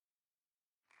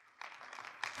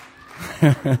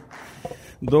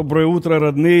Доброе утро,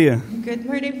 родные. Good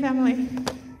morning, family.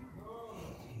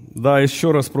 Да,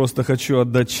 еще раз просто хочу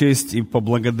отдать честь и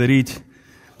поблагодарить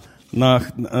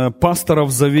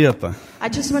пасторов Завета. I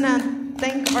just want to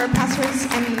thank our pastors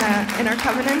in our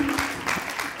covenant.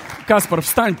 Каспар,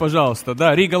 встань, пожалуйста.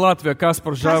 Да, Рига, Латвия,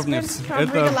 Каспар Жавнерс. Pastors from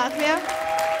Riga, Это Latvia.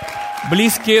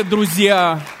 близкие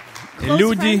друзья, Close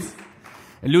люди,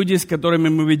 friends. с которыми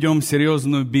мы ведем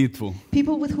серьезную битву.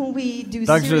 People with whom we do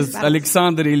Также serious battles.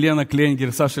 Александр и Лена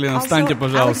Кленгер. Саша, Лена, Also, встаньте,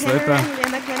 пожалуйста. Alexander Это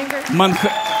and Lena Klenninger.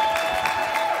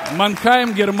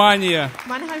 Манхайм, Германия.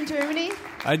 Mannheim, Germany.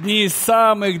 Одни из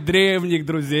самых древних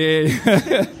друзей.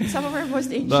 Some of our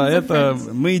most ancient Да, это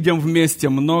friends. мы идем вместе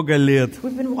много лет.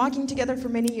 We've been walking together for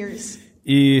many years.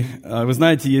 И вы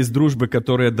знаете, есть дружбы,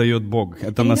 которые дает Бог. Это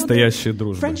And you know настоящая the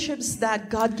дружба. friendships that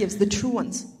God gives, the true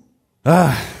ones.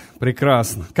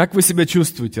 Прекрасно. Как вы себя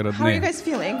чувствуете, How are you родные? guys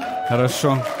feeling?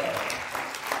 Хорошо.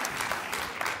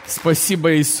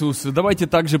 Спасибо, Иисус. Давайте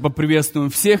также поприветствуем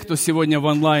всех, кто сегодня в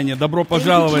онлайне. Добро Thank you,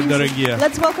 пожаловать, Jesus. дорогие.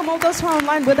 Let's welcome all those who are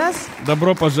online with us.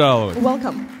 Добро пожаловать.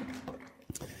 Welcome.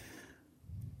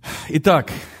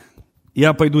 Итак,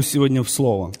 я пойду сегодня в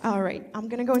Слово. All right, I'm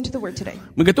going to go into the Word today.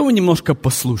 Мы готовы немножко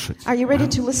послушать? Are you ready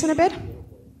to listen a bit?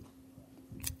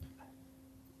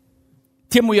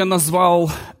 Тему я назвал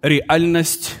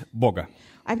 «Реальность Бога».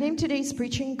 I've named today's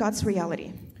preaching God's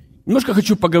reality. Немножко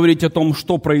хочу поговорить о том,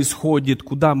 что происходит,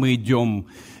 куда мы идем,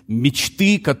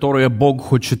 мечты, которые Бог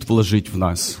хочет вложить в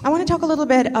нас. I want to talk a little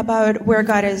bit about where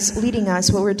God is leading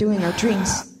us, what we're doing, our dreams.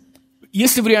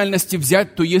 Если в реальности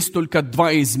взять, то есть только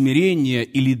два измерения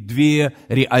или две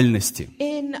реальности.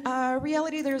 In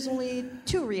reality, there's only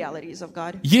two realities of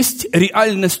God. Есть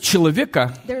реальность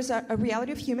человека, There's a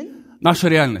reality of human, наша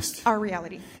реальность, our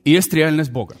reality, и есть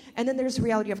реальность Бога. and then there's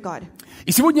reality of God.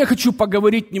 И сегодня я хочу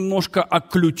поговорить немножко о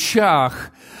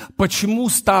ключах, почему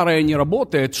старое не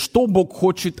работает, что Бог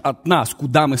хочет от нас,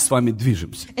 куда мы с вами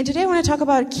движемся. And today I want to talk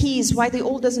about keys, why the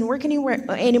old doesn't work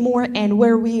anymore, and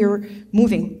where we are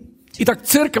moving. Итак,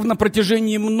 церковь на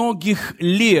протяжении многих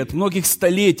лет, многих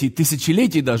столетий,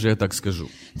 тысячелетий даже, я так скажу,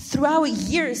 Throughout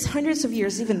years, hundreds of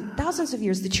years, even thousands of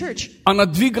years, the church она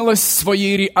двигалась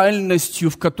своей реальностью,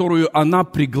 в которую она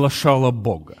приглашала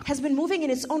Бога. has been moving in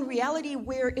its own reality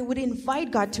where it would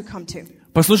invite God to come to.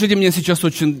 Послушайте меня сейчас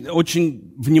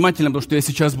очень внимательно, потому что я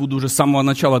сейчас буду уже с самого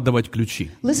начала давать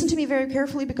ключи. Listen to me very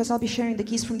carefully because I'll be sharing the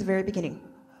keys from the very beginning.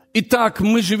 Итак,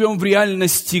 мы живем в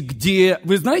реальности, где...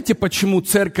 Вы знаете, почему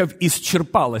церковь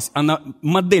исчерпалась?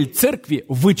 Модель церкви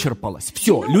вычерпалась.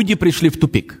 Все, люди пришли в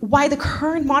тупик. Why the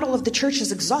current model of the church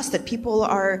is exhausted, people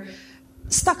are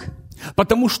stuck.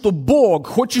 Потому что Бог,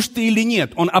 хочешь ты или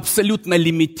нет, Он абсолютно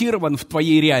лимитирован в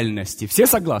твоей реальности. Все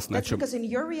согласны о That's чем? because in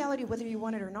your reality, whether you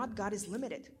want it or not, God is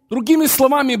limited. Другими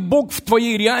словами, Бог в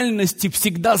твоей реальности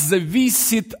всегда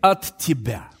зависит от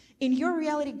тебя. In your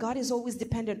reality, God is always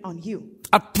dependent on you.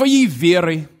 От твоей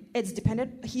веры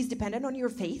He's dependent on your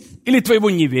faith или твоего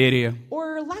неверия.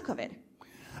 or lack of it.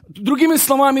 Другими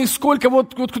словами, сколько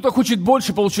кто-то хочет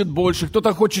больше, получит больше,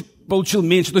 кто-то хочет, получил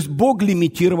меньше. То есть Бог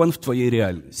лимитирован в твоей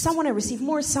реальности. Some want to receive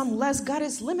more, some less. God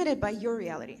is limited by your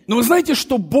reality. Но вы знаете,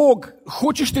 что Бог,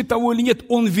 хочешь ты того или нет,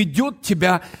 Он ведет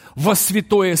тебя во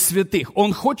святое святых.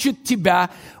 Он хочет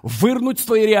тебя вырнуть с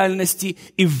твоей реальности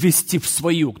и ввести в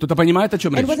свою. Кто-то понимает, о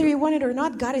чем And речь? whether you want it or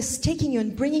not, God is taking you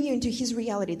and bringing you into His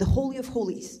reality, the Holy of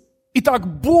Holies. Итак,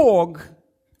 Бог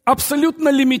абсолютно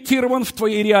лимитирован в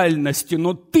твоей реальности,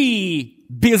 но ты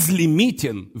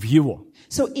безлимитен в Его.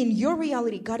 So in your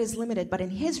reality, God is limited, but in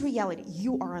His reality,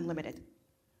 you are unlimited.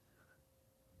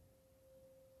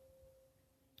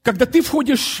 Когда ты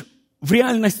входишь в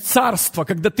реальность царства,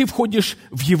 когда ты входишь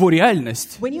в Его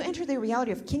реальность, When you enter the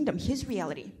reality of kingdom, His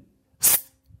reality,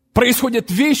 происходят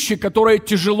вещи, которые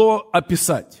тяжело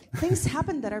описать. things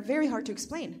happen that are very hard to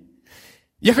explain.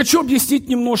 Я хочу объяснить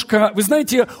немножко. Вы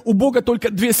знаете, у Бога только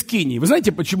две скинии. Вы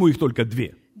знаете, почему их только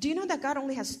две? Do you know that God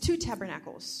only has two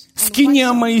tabernacles? And Скиния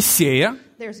one son. Моисея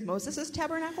There's Moses'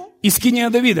 tabernacle и скиния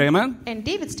Давида. Amen? and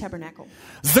David's tabernacle.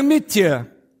 Заметьте,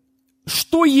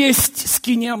 что есть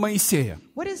скиния Моисея?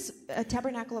 What is a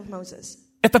tabernacle of Moses?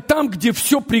 Это там, где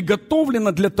все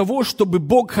приготовлено для того, чтобы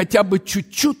Бог хотя бы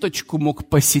чуть-чуточку мог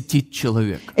посетить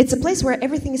человека. It's a place where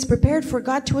everything is prepared for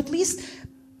God to at least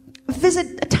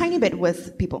visit a tiny bit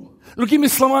with people. Другими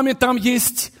словами, там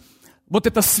есть вот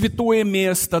это святое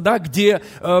место, да, где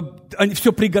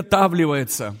все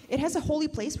приготавливается. It has a holy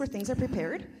place where things are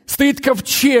prepared. Стоит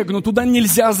ковчег, но туда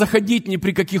нельзя заходить ни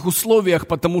при каких условиях,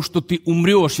 потому что ты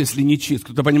умрешь, если не чист.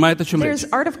 Кто-то понимает, о чем речь? There's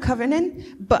Ark of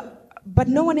Covenant, but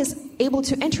no one is able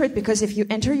to enter it because if you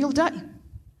enter, you'll die.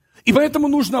 И поэтому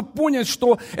нужно понять,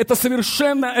 что это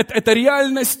совершенно, это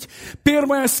реальность.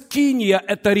 Первая скиния –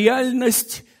 это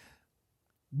реальность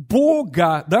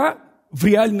Бога, да, в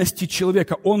реальности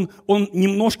человека. Он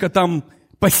немножко там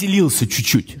поселился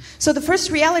чуть-чуть. So the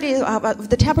first reality of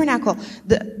the tabernacle,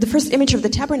 the first image of the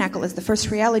tabernacle is the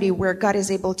first reality where God is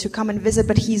able to come and visit,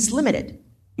 but he's limited.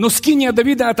 Но скиния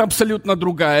Давида – это абсолютно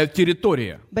другая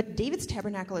территория. But David's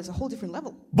tabernacle is a whole different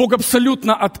level. Бог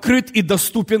абсолютно открыт и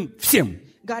доступен всем.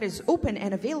 God is open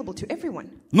and available to everyone.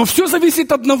 Но все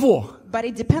зависит от одного. But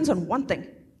it depends on one thing.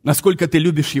 Насколько ты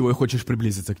любишь Его и хочешь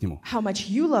приблизиться к Нему. How much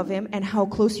you love him and how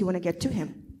close you want to get to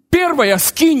him. Первая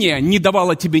скиния не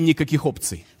давала тебе никаких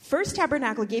опций. First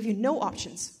tabernacle gave you no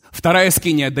options. Вторая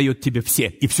скиния дает тебе все,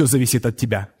 и все зависит от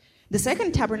тебя. The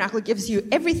second tabernacle gives you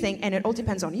everything and it all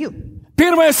depends on you.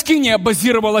 Первая скиния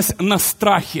базировалась на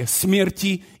страхе,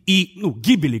 смерти и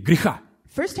гибели, греха.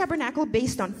 First tabernacle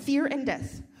based on fear and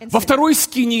death. And Во sin. второй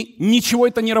скинии ничего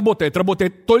это не работает,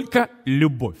 работает только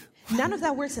любовь. None of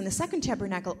that works in the second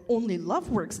tabernacle, only love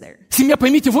works there. Семья,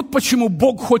 поймите, вот почему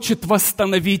Бог хочет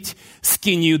восстановить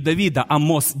скинию Давида,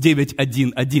 Амос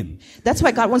 9:1:1. That's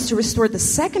why God wants to restore the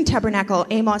second tabernacle,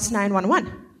 Amos 9:1:1.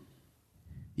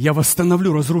 Я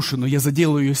восстановлю разрушенную, я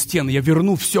заделаю ее стены, я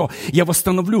верну все, я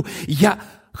восстановлю, я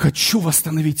хочу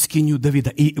восстановить скинию Давида.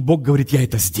 И Бог говорит, я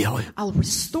это сделаю. I'll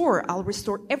restore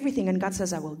everything, and God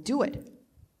says I will do it.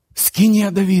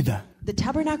 Скиния Давида The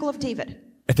tabernacle of David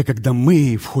 – это когда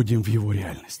мы входим в его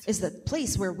реальность. is the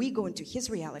place where we go into his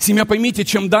reality. Семья, поймите,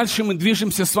 чем дальше мы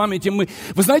движемся с вами, тем мы...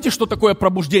 Вы знаете, что такое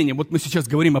пробуждение? Вот мы сейчас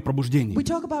говорим о пробуждении. We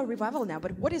talk about revival now,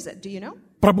 but what is it? Do you know?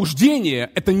 Пробуждение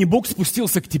 – это не Бог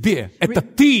спустился к тебе, это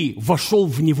ты вошел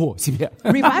в Него, семья.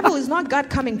 Revival is not God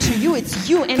coming to you, it's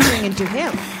you entering into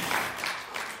him.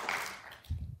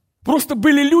 Просто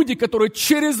были люди, которые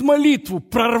через молитву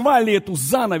прорвали эту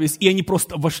занавес, и они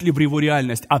просто вошли в его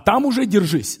реальность. А там уже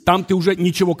держись, там ты уже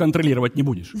ничего контролировать не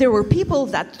будешь. There were people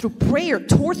that through prayer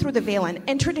tore through the veil and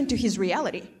entered into his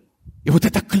reality. И вот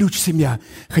это ключ, семья.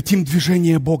 Хотим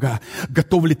движения Бога.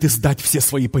 Готов ли ты сдать все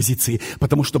свои позиции?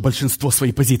 Потому что большинство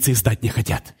свои позиции сдать не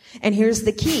хотят. And here's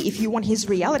the key. If you want his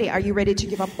reality, are you ready to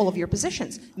give up all of your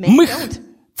positions? Many Мы... don't.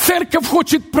 Церковь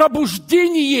хочет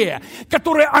пробуждение,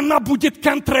 которое она будет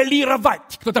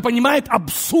контролировать. Кто-то понимает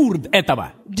абсурд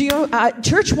этого?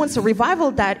 Church wants a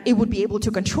revival that it would be able to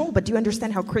control, but do you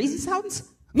understand how crazy it sounds?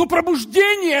 Ну,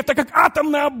 пробуждение – это как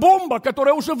атомная бомба,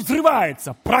 которая уже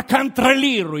взрывается.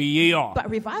 Проконтролируй ее. But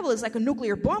revival is like a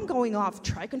nuclear bomb going off.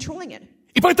 Try controlling it.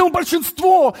 И поэтому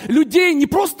большинство людей не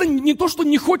просто не то, что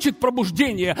не хочет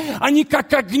пробуждения, они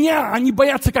как огня, они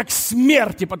боятся как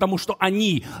смерти, потому что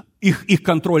их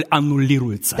контроль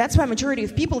аннулируется. That's why majority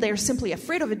of people, they are simply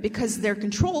afraid of it because their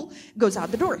control goes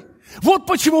out the door. Вот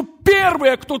почему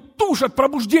первые, кто тушат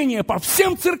пробуждение по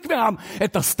всем церквям,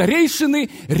 это старейшины,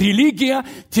 религия,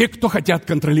 те, кто хотят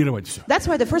контролировать все. That's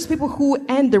why the first people who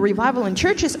end the revival in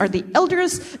churches are the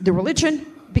elders, the religion,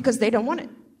 because they don't want it.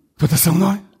 Кто-то со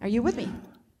мной? Are you with me?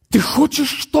 Ты хочешь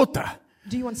что-то,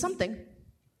 Do you want something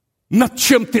над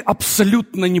чем ты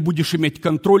абсолютно не будешь иметь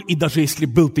контроль, и даже если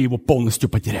был, ты его полностью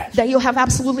потеряешь. that you'll have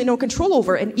absolutely no control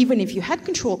over, and even if you had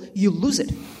control, you lose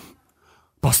it?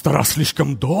 Пастора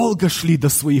слишком долго шли до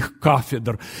своих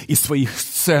кафедр и своих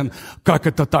сцен. Как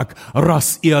это так?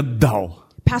 Раз и отдал.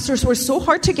 Pastors were so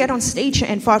hard to get on stage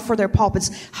and fought for their pulpits.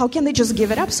 How can they just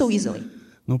give it up so easily?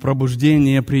 Но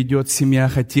пробуждение придет, семья,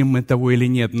 хотим мы того или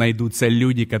нет, найдутся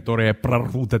люди, которые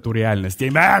прорвут эту реальность.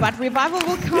 Amen. But revival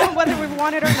will come whether we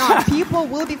want it or not. People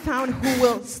will be found who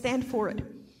will stand for it.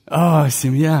 О,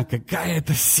 семья, какая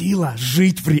это сила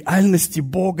жить в реальности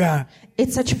Бога.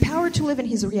 It's such power to live in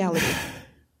his reality.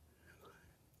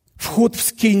 Вход в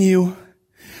скинию,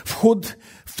 вход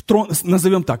в трон,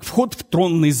 назовем так, вход в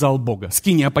тронный зал Бога.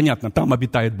 Скиния, понятно, там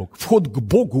обитает Бог. Вход к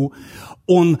Богу,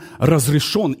 он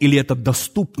разрешен или это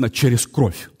доступно через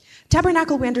кровь.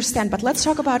 Tabernacle we understand, but let's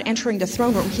talk about entering the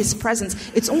throne room, his presence.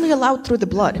 It's only allowed through the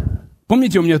blood.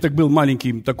 Помните, у меня так был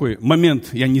маленький такой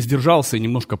момент, я не сдержался и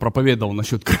немножко проповедовал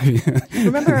насчет крови.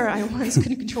 Remember, I once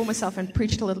couldn't control myself and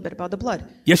preached a little bit about the blood.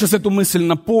 Я сейчас эту мысль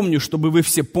напомню, чтобы вы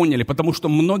все поняли, потому что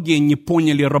многие не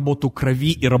поняли работу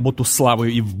крови и работу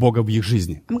славы и в Бога в их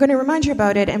жизни. I'm going to remind you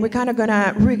about it, and we're kind of going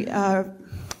to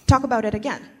talk about it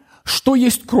again. Что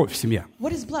есть кровь, семья?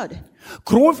 What is blood?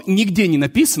 Кровь, нигде не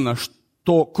написано,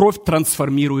 что кровь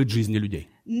трансформирует жизни людей.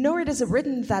 Nor is it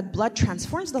written that blood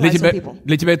transforms the lives of people.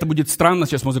 Для тебя это будет странно,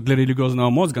 сейчас, может, для религиозного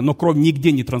мозга, но кровь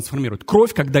нигде не трансформирует.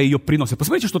 Кровь, когда ее приносят.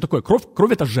 Посмотрите, что такое кровь.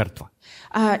 Кровь – это жертва.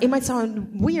 It might sound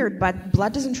weird, but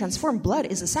blood doesn't transform.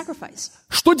 Blood is a sacrifice.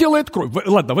 Что делает кровь?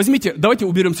 Ладно, давайте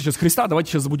уберем сейчас Христа,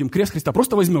 давайте сейчас забудем крест Христа.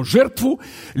 Просто возьмем жертву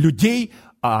людей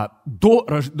до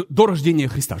рождения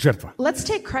Христа, жертва. Let's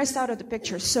take Christ out of the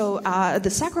picture. So the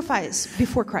sacrifice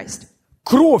before Christ.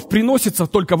 Кровь приносится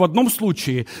только в одном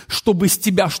случае, чтобы с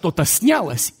тебя что-то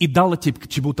снялось и дало тебе к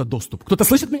чему-то доступ. Кто-то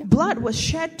слышит меня? Blood was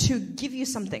shed to give you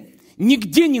something.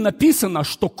 Нигде не написано,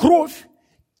 что кровь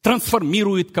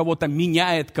трансформирует кого-то,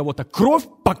 меняет кого-то. Кровь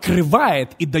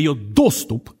покрывает и дает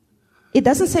доступ. It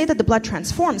doesn't say that the blood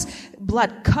transforms.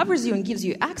 Blood covers you and gives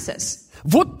you access.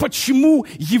 Вот почему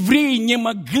евреи не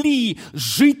могли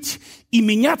жить и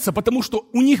меняться, потому что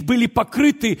у них были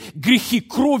покрыты грехи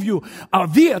кровью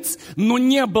овец, но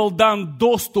не был дан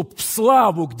доступ в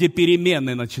славу, где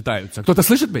перемены начинаются. Кто-то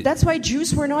слышит меня? That's why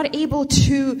Jews were not able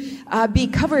to be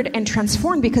covered and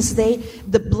transformed because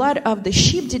the blood of the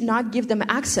sheep did not give them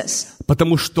access.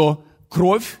 Потому что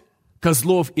кровь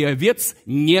козлов и овец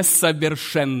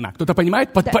несовершенна. Кто-то понимает?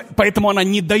 Поэтому она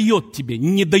не дает тебе,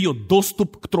 не дает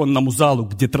доступ к тронному залу,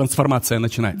 где трансформация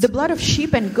начинается. The blood of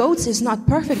sheep and goats is not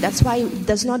perfect. That's why it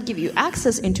does not give you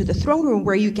access into the throne room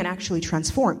where you can actually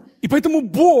transform. И поэтому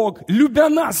Бог, любя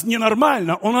нас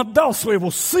ненормально, Он отдал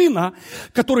Своего Сына,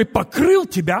 который покрыл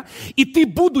тебя, и ты,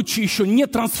 будучи еще не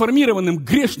трансформированным,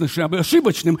 грешным и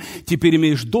ошибочным, теперь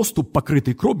имеешь доступ,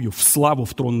 покрытый кровью, в славу,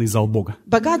 в тронный зал Бога.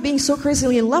 But God, being so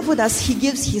crazily in love with us, He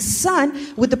gives His Son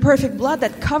with the perfect blood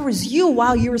that covers you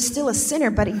while you're still a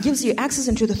sinner, but it gives you access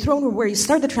into the throne room where you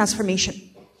start the transformation.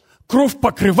 Кровь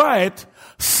покрывает,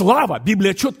 слава,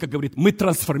 Библия четко говорит, мы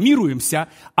трансформируемся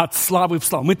от славы в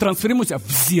славу. Мы трансформируемся,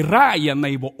 взирая на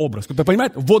Его образ. Кто-то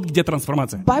понимает? Вот где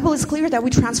трансформация. Bible is clear that we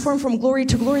transform from glory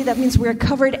to glory. That means we are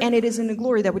covered and it is in the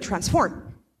glory that we transform.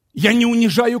 Я не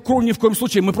унижаю кровь ни в коем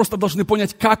случае. Мы просто должны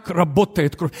понять, как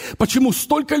работает кровь. Почему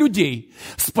столько людей,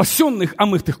 спасенных,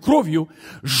 омытых кровью,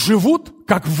 живут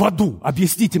как в аду?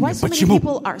 Объясните мне, Why so many почему?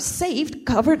 people are saved,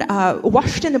 covered,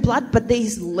 washed in the blood, but they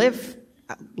live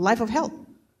a life of hell?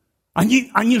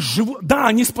 Они живут, да,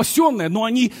 они спасенные, но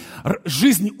они,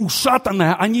 жизнь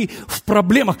ушатанная, они в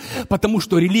проблемах, потому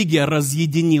что религия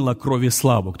разъединила кровь и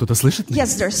славу. Кто-то слышит меня?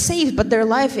 Yes, they're saved, but their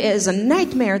life is a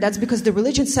nightmare. That's because the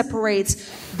religion separates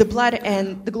the blood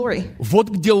and the glory. Вот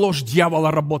где ложь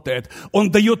дьявола работает. Он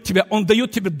дает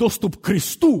тебе доступ к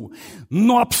кресту,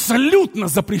 но абсолютно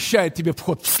запрещает тебе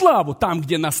вход в славу, там,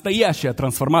 где настоящая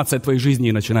трансформация твоей жизни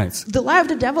и начинается. The lie of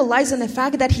the devil lies in the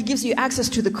fact that he gives you access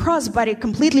to the cross, but it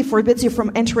completely forbids you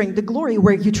from entering the glory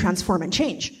where you transform and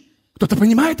change. Кто-то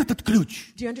понимает этот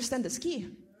ключ? Do you understand this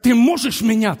key? Ты можешь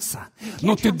меняться,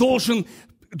 но ты должен...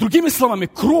 Другими словами,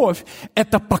 кровь –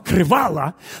 это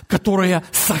покрывало, которое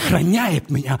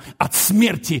сохраняет меня от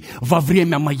смерти во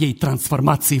время моей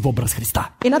трансформации в образ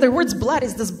Христа. In other words, blood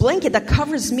is this blanket that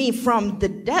covers me from the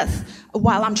death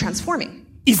while I'm transforming.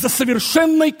 Из-за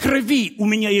совершенной крови у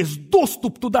меня есть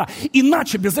доступ туда.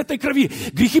 Иначе без этой крови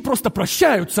грехи просто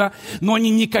прощаются, но они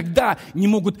никогда не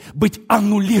могут быть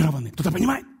аннулированы. Кто-то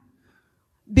понимает?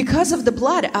 Because of the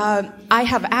blood, I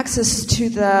have access to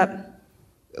the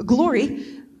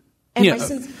glory. And my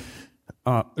sins...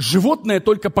 Животные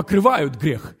только покрывают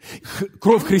грех.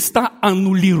 Кровь Христа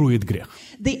аннулирует грех.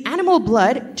 The animal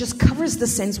blood just covers the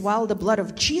sins while the blood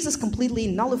of Jesus completely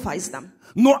nullifies them.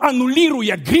 Но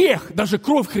аннулируя грех, даже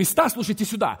кровь Христа, слушайте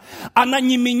сюда, она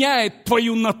не меняет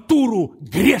твою натуру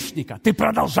грешника. Ты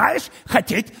продолжаешь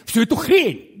хотеть всю эту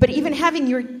хрень. But even having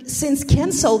your sins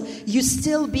canceled, you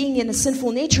still being in a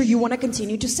sinful nature, you want to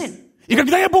continue to sin. И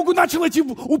когда я Богу начал эти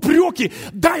упреки,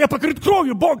 да, я покрыт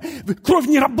кровью, Бог, кровь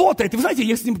не работает. И вы знаете,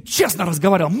 я с ним честно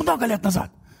разговаривал много лет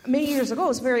назад. Many years ago, I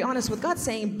was very honest with God,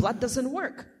 saying blood doesn't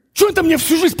work. Что это мне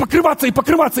всю жизнь покрываться и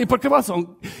покрываться и покрываться?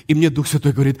 И мне Дух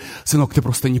Святой говорит: сынок, ты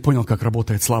просто не понял, как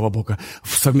работает слава Бога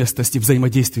в совместности,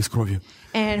 взаимодействии с кровью.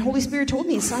 And Holy Spirit told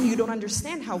me, son, you don't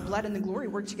understand how blood and the glory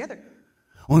work together.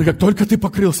 Он говорит: как только ты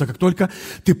покрылся, как только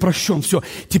ты прощен, все,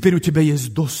 теперь у тебя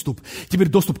есть доступ. Теперь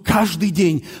доступ каждый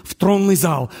день в тронный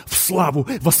зал, в славу,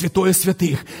 во святое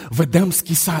святых, в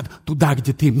Эдемский сад, туда,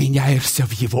 где ты меняешься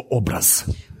в его образ.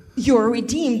 You are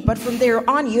redeemed, but from there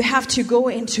on, you have to go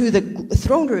into the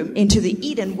throne room, into the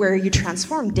Eden, where you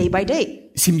transform day by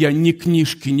day. Семья, не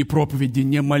книжки, не проповеди,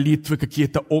 не молитвы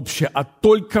какие-то общие, а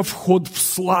только вход в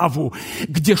славу,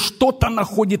 где что-то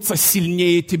находится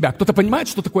сильнее тебя. Кто-то понимает,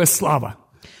 что такое слава?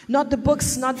 Not the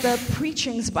books, not the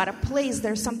preachings, but a place,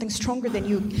 there's something stronger than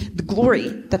you, the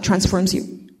glory that transforms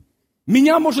you.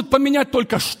 Меня может поменять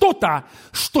только что-то,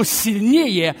 что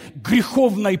сильнее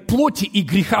греховной плоти и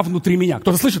греха внутри меня.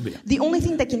 Кто-то слышит меня? The only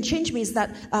thing that can change me is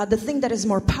that the thing that is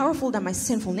more powerful than my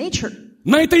sinful nature.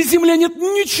 На этой земле нет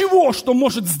ничего, что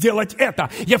может сделать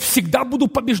это. Я всегда буду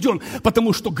побежден,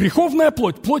 потому что греховная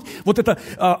плоть, вот это,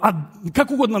 как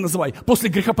угодно называй, после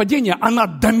грехопадения, она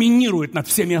доминирует над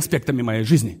всеми аспектами моей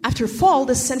жизни. After fall,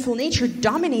 this sinful nature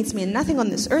dominates me, and nothing on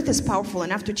this earth is powerful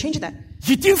enough to change that.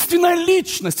 Единственная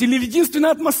личность или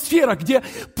единственная атмосфера, где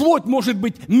плоть может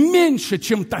быть меньше,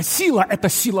 чем та сила, это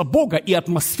сила Бога и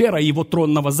атмосфера Его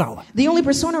тронного зала. The only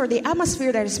persona or the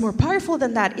atmosphere that is more powerful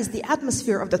than that is the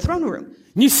atmosphere of the throne room.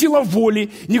 Ни сила воли,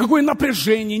 никакое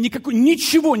напряжение,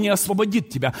 ничего не освободит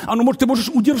тебя. Ты можешь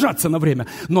удержаться на время,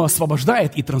 но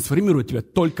освобождает и трансформирует тебя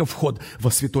только вход во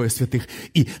святое святых.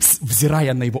 И,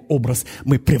 взирая на Его образ,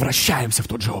 мы превращаемся в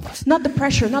тот же образ. Not the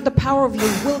pressure, not the power of your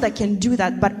will that can do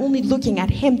that, but only looking at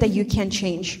Him that you can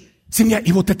change. Семья,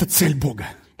 и вот это цель Бога.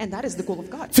 And that is the goal of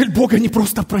God. Цель Бога не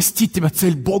просто простить тебя,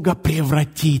 цель Бога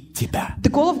превратить тебя. The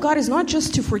goal of God is not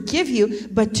just to forgive you,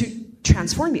 but to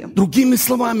transform you. Другими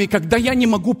словами, когда я не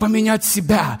могу поменять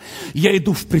себя, я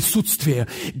иду в присутствие,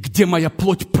 где моя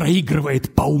плоть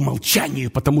проигрывает по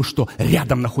умолчанию, потому что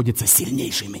рядом находится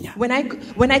сильнейший меня. When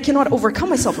I cannot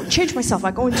overcome myself or change myself,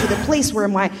 I go into the place where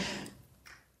my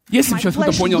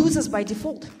flesh loses by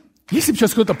default. Если бы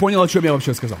сейчас кто-то понял, о чем я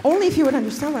вообще сказал. Only if you would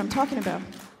understand what I'm talking about.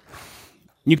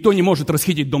 Никто не может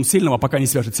расхитить дом сильного, пока не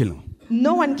свяжет сильного.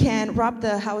 No one can rob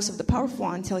the house of the powerful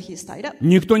until he is tied up.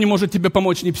 Никто не может тебе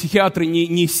помочь, ни психиатры,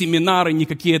 ни семинары, ни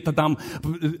какие-то там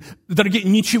дорогие,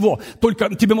 ничего.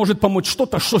 Только тебе может помочь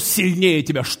что-то, что сильнее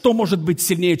тебя. Что может быть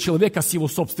сильнее человека с его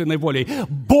собственной волей?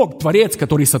 Бог, Творец,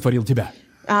 который сотворил тебя.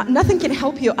 Nothing can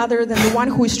help you other than the one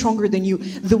who is stronger than you,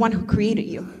 the one who created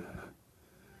you.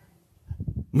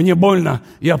 Мне больно,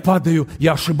 я падаю,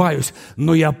 я ошибаюсь,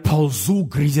 но я ползу,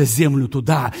 грызя землю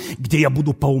туда, где я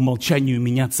буду по умолчанию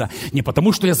меняться. Не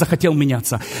потому, что я захотел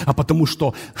меняться, а потому,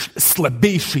 что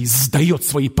слабейший сдает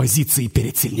свои позиции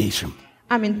перед сильнейшим.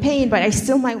 I'm in pain, but I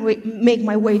still make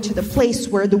my way to the place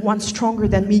where the one stronger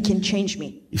than me can change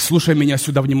me. И слушай меня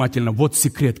сюда внимательно. Вот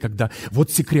секрет,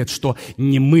 что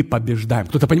не мы побеждаем.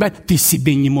 Кто-то понимает, ты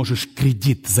себе не можешь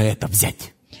кредит за это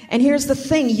взять. And here's the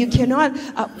thing, you cannot,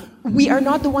 we are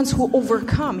not the ones who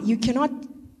overcome. You cannot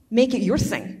make it your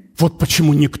thing. Вот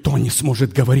почему никто не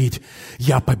сможет говорить,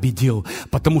 я победил,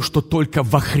 потому что только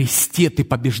во Христе ты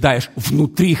побеждаешь,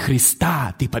 внутри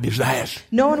Христа ты побеждаешь.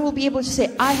 No one will be able to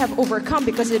say, I have overcome,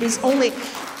 because it is only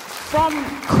from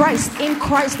Christ, in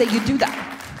Christ that you do that.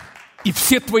 И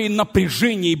все твои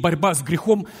напряжения и борьба с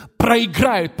грехом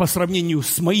проиграют по сравнению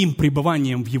с моим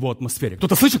пребыванием в Его атмосфере.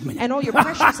 Кто-то слышит меня? And all your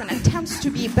pressures and attempts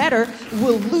to be better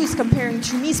will lose comparing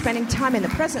to me spending time in the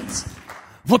presence.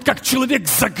 Вот как человек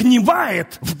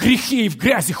загнивает в грехе и в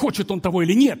грязи, хочет он того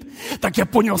или нет, так я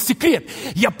понял секрет.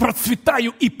 Я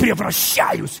процветаю и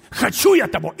превращаюсь. Хочу я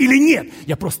того или нет.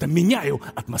 Я просто меняю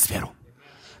атмосферу.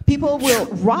 People will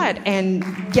rot and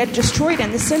get destroyed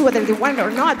in the sin whether they want it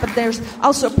or not, but there's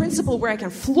also a principle where I can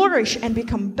flourish and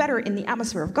become better in the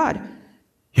atmosphere of God.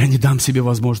 Я не дам себе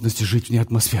возможности жить вне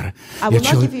атмосферы. I will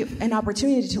not give you an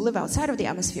opportunity to live outside of the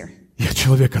atmosphere. Я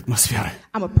человек атмосферы.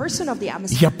 I'm a person of the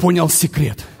atmosphere. Я понял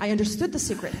секрет. I understood the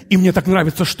secret. И мне так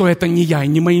нравится, что это не я,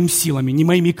 не моими силами, не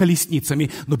моими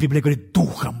колесницами, но Библия говорит,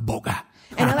 Духом Бога.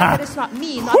 And I like that it's not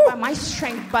me, not by my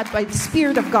strength, but by the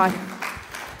Spirit of God.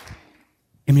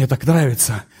 И мне так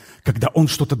нравится, когда Он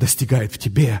что-то достигает в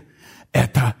тебе,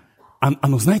 это,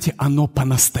 знаете, оно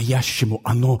по-настоящему,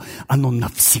 оно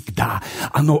навсегда,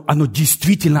 оно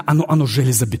действительно, оно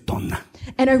железобетонно.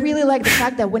 And I really like the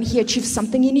fact that when He achieves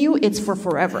something in you, it's for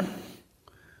forever.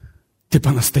 Ты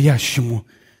по-настоящему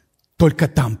только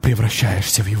там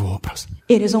превращаешься в Его образ.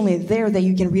 It is only there that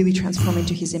you can really transform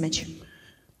into His image.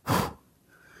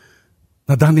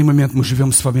 На данный момент мы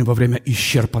живем с вами во время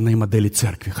исчерпанной модели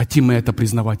церкви. Хотим мы это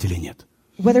признавать или нет?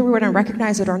 Whether we want to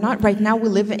recognize it or not, right now we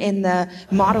live in the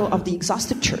model of the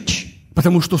exhausted church.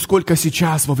 Потому что сколько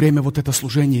сейчас во время вот это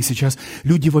служение, сейчас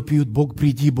люди вопиют, Бог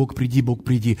приди, Бог приди, Бог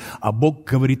приди. А Бог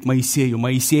говорит Моисею,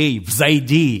 Моисей,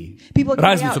 взойди.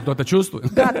 Разницу кто-то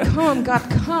чувствует? God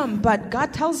come, but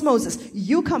God tells Moses,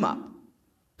 you come up.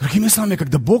 Другими словами,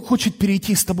 когда Бог хочет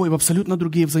перейти с тобой в абсолютно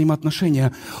другие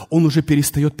взаимоотношения, Он уже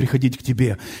перестает приходить к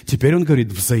тебе. Теперь Он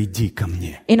говорит, взойди ко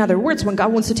мне. In other words, when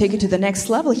God wants to take you to the next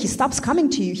level, He stops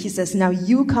coming to you. He says, now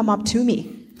you come up to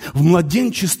me. В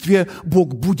младенчестве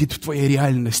Бог будет в твоей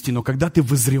реальности, но когда ты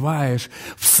вызреваешь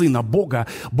в Сына Бога,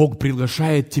 Бог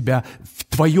приглашает тебя в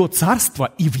твое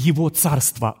царство и в Его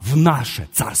царство, в наше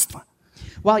царство.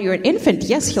 While you're an infant,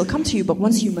 yes, He'll come to you, but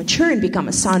once you mature and become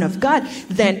a son of God,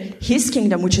 then His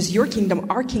kingdom, which is your kingdom,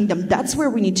 our kingdom, that's where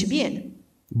we need to be in.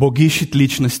 Бог ищет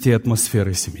личности и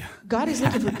атмосферы, семья. God is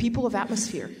looking for people of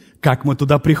atmosphere. Как мы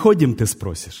туда приходим, ты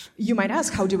спросишь? You might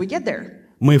ask, how do we get there?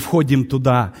 Мы входим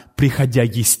туда, приходя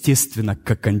естественно к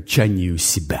окончанию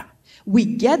себя. We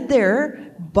get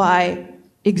there by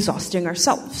exhausting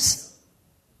ourselves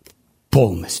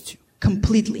Полностью.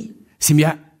 completely.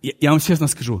 Семья, я вам честно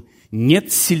скажу,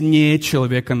 нет сильнее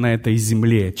человека на этой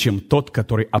земле, чем тот,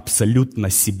 который абсолютно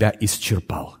себя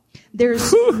исчерпал.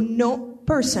 There's no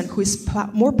person who is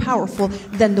more powerful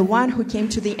than the one who came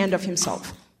to the end of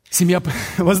himself. Семья,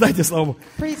 воздайте славу.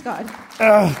 Praise God.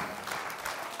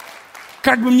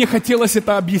 Как бы мне хотелось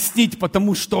это объяснить,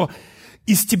 потому что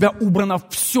из тебя убрано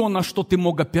все, на что ты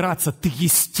мог опираться. Ты,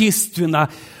 естественно,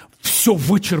 все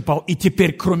вычерпал, и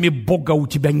теперь кроме Бога у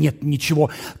тебя нет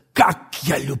ничего. Как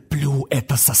я люблю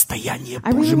это состояние,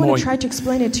 I really Боже want мой. to try to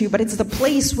explain it to you, but it's the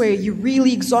place where you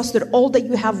really exhausted all that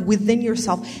you have within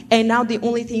yourself, and now the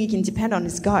only thing you can depend on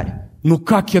is God. Ну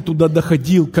как я туда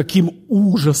доходил, каким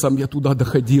ужасом я туда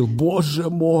доходил, Боже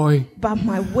мой. But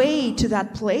my way to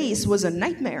that place was a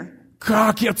nightmare.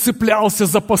 Как я цеплялся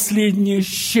за последние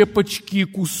щепочки,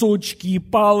 кусочки,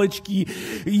 палочки.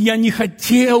 Я не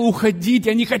хотел уходить,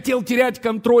 я не хотел терять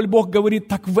контроль. Бог говорит,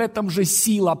 так в этом же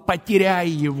сила, потеряй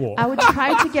его. I would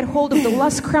try to get hold of the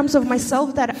last crumbs of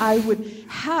myself that I would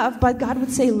have, but God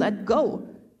would say, let go.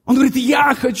 Он говорит,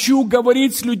 я хочу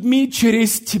говорить с людьми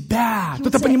через тебя. He would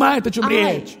Кто-то say, понимает, о чем I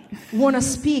речь? want to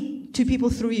speak to people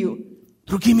through you.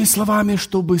 Другими словами,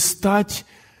 чтобы стать...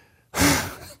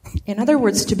 In other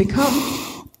words, to become,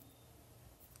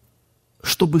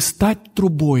 Чтобы стать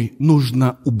трубой,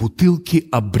 нужно у бутылки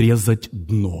обрезать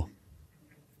дно.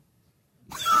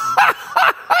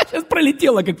 Сейчас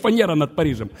пролетела, как фанера над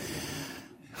Парижем.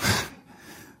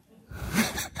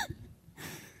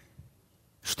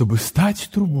 Чтобы стать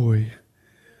трубой,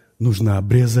 нужно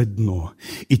обрезать дно.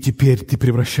 И теперь ты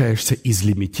превращаешься из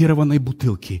лимитированной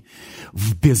бутылки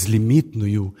в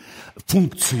безлимитную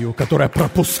функцию, которая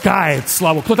пропускает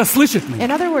славу. Кто-то слышит меня?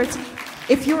 in other words,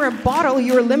 if you're a bottle,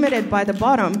 you're limited by the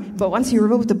bottom, but once you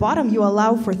remove the bottom, you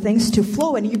allow for things to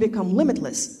flow and you become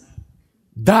limitless.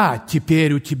 Да,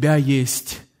 теперь у тебя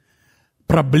есть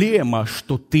проблема,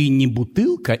 что ты не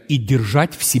бутылка и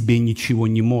держать в себе ничего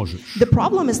не можешь. The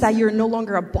problem is that you're no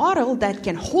longer a bottle that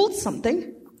can hold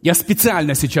something. Я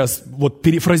специально сейчас вот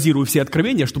перефразирую все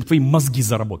откровения, чтобы твои мозги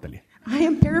заработали. I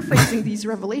am paraphrasing these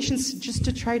revelations just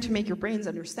to try to make your brains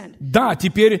understand. Да,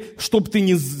 теперь, чтоб ты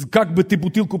не, как бы ты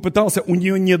бутылку пытался, у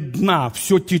нее нет дна,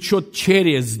 все течет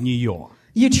через нее.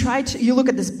 You look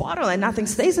at this bottle and nothing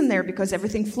stays in there because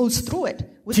everything flows through it.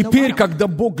 With no Теперь, bottom. когда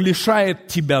Бог лишает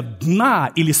тебя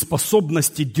дна или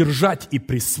способности держать и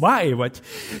присваивать,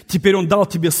 теперь Он дал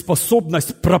тебе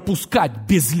способность пропускать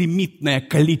безлимитное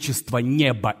количество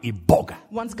неба и Бога.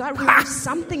 Once God removes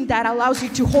something that allows you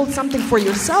to hold something for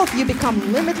yourself, you become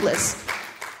limitless.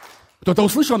 Кто-то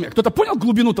услышал меня? Кто-то понял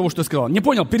глубину того, что я сказал? Не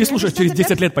понял? Переслушаешь, через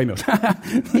 10 лет поймешь.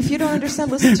 If you don't understand,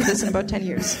 listen to this in about 10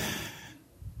 years.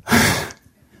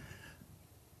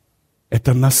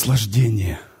 Это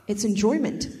наслаждение, It's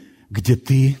enjoyment, где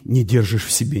ты не держишь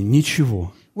в себе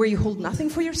ничего, where you hold nothing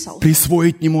for yourself.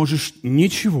 присвоить не можешь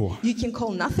ничего, You can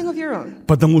call nothing of your own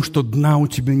потому что дна у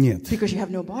тебя нет. because you have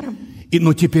no bottom.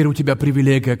 Но теперь у тебя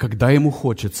привилегия, когда ему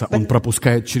хочется, он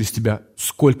пропускает через тебя,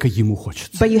 сколько ему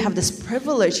хочется. But you have this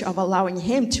privilege of allowing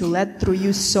Him to let through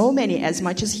you so many as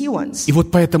much as He wants. И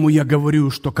вот поэтому я говорю,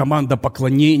 что команда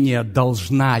поклонения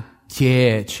должна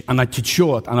течь. Она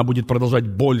течет, она будет продолжать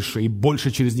больше, и больше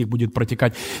через них будет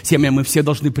протекать. Семья, мы все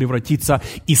должны превратиться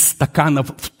из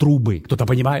стаканов в трубы. Кто-то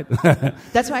понимает?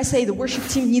 That's why I say the worship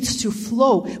team needs to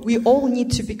flow. We all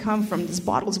need to become from these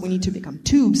bottles, we need to become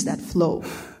tubes that flow.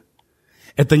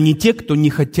 Это не те, кто не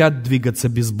хотят двигаться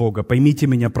без Бога. Поймите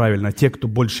меня правильно, те, кто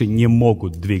больше не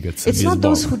могут двигаться It's без not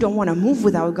those Бога. who don't want to move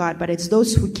without God, but it's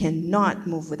those who cannot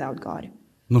move without God.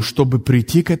 Но чтобы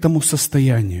прийти к этому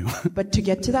состоянию, But to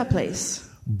get to that place,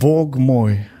 Бог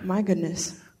мой, my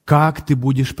goodness. как ты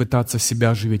будешь пытаться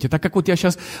себя оживить? Это как вот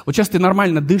сейчас ты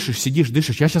нормально дышишь, сидишь,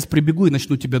 дышишь, я сейчас прибегу и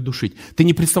начну тебя душить. Ты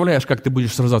не представляешь, как ты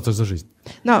будешь сражаться за жизнь.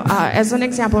 Now, as an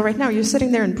example, right now you're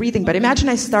sitting there and breathing, but imagine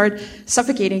I start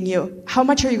suffocating you. How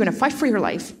much are you going to fight for your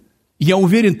life? Я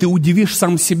уверен, ты удивишь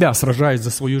сам себя, сражаясь за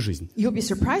свою жизнь. You'll be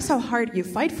surprised how hard you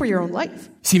fight for your own life.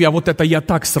 Семья, вот это я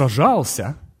так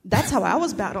сражался, That's how I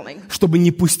was battling. чтобы не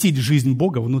пустить жизнь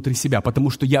Бога внутри себя, потому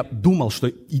что я думал,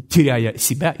 что теряя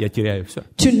себя, я теряю все.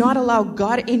 To not allow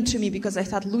God into me because I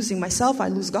thought losing myself, I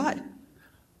lose God.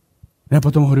 Я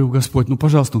потом говорю, Господь, ну,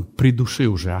 пожалуйста, придуши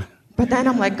уже, а. But then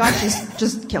I'm like, God,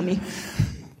 just kill me.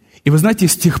 И вы знаете,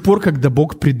 с тех пор, когда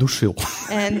Бог придушил,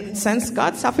 And since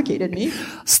God suffocated me,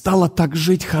 стало так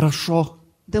жить хорошо.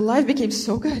 the life became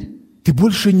so good. Ты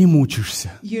больше не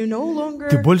мучишься, You no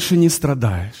ты longer больше не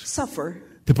страдаешь. suffer.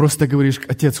 Ты просто говоришь,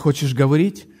 Отец, хочешь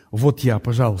говорить? Вот я,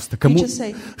 пожалуйста. You just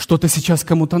say, Что-то сейчас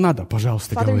кому-то надо,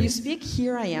 пожалуйста, Father, you говори. speak,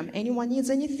 here I am. Anyone needs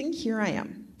anything, here I am.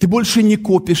 Ты больше не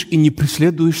копишь и не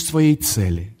преследуешь своей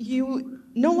цели, You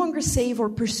no longer save or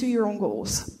pursue your own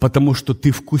goals. потому что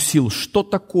ты вкусил, что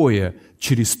такое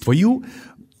через твою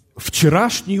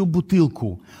вчерашнюю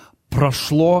бутылку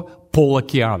прошло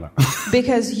пол-океана.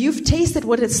 Because you've tasted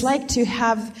what it's like to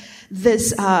have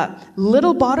this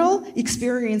little bottle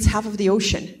experience half of the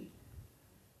ocean.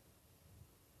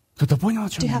 Кто-то понял, о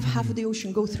чем To я have говорю? half of the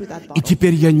ocean go through that И bottle.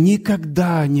 теперь я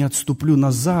никогда не отступлю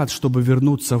назад, чтобы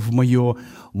вернуться в мое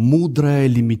мудрое,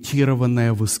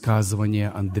 лимитированное высказывание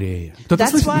Андрея. Кто-то That's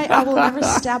слышит? why I will never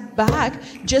step back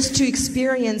just to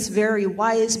experience very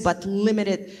wise but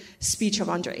limited speech of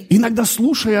Andre. Иногда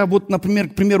слушая, вот, например,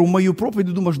 к примеру, мою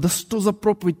проповедь, думаешь, да что за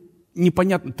проповедь,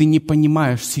 непонятно. Ты не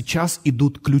понимаешь, сейчас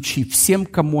идут ключи всем,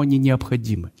 кому они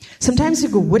необходимы. Sometimes you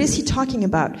go, what is he talking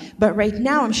about? But right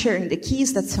now I'm sharing the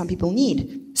keys that some people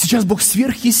need. Сейчас Бог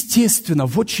сверхъестественно,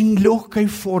 в очень легкой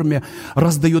форме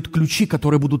раздает ключи,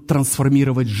 которые будут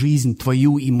трансформировать жизнь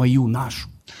твою и мою, нашу.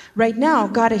 Right now,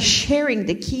 God is sharing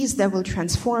the keys that will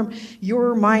transform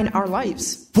your mind, our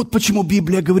lives. Вот почему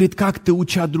Библия говорит, как ты,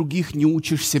 уча других, не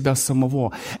учишь себя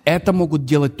самого. Это могут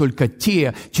делать только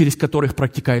те, через которых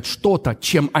протекает что-то,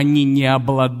 чем они не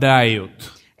обладают.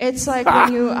 It's like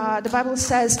when you, the Bible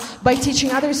says, by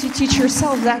teaching others, you teach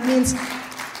yourself. That means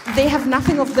they have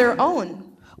nothing of their own.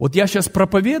 Вот я сейчас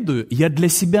проповедую, я для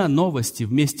себя новости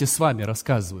вместе с вами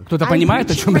рассказываю. Кто-то I'm понимает,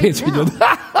 о preaching чем right речь now. идет?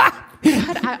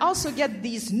 But I also get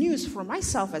these news for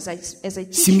myself as I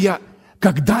teach. Семья,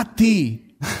 когда ты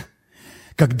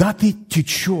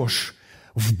течешь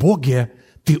в Боге,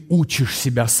 ты учишь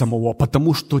себя самого,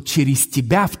 потому что через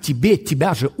тебя, в тебе,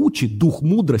 тебя же учит дух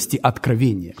мудрости,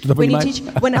 откровения. Кто-то When you понимает?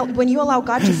 teach, when you allow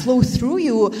God to flow through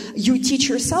you, you teach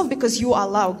yourself because you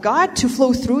allow God to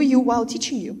flow through you while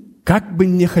teaching you. Как бы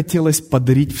мне хотелось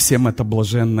подарить всем это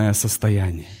блаженное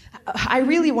состояние. I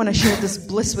really want to share this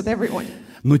bliss with everyone.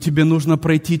 Но тебе нужно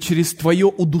пройти через твое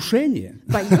удушение.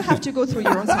 But you have to go through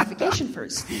your own sanctification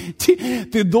first.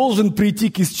 Ты должен прийти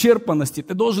к исчерпанности,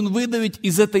 ты должен выдавить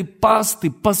из этой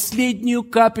пасты последнюю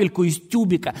капельку из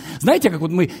тюбика. Знаете, как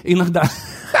вот мы иногда...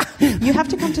 You have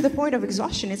to come to the point of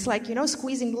exhaustion. It's like,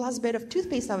 squeezing the last bit of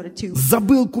toothpaste out of the tube.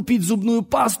 Забыл купить зубную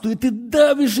пасту, и ты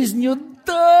давишь из нее,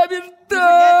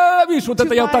 давишь. Вот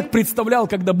это я так представлял,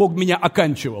 когда Бог меня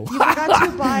оканчивал. You forgot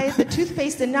to buy the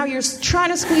toothpaste and now you're trying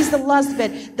to squeeze the last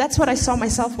bit. That's what I saw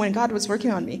myself when God was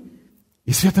working on me.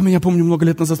 И Света меня, помню, много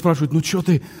лет назад спрашивает, ну что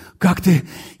ты, как ты?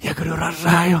 Я говорю,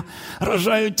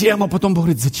 рожаю тему. Потом Бог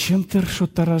говорит, зачем ты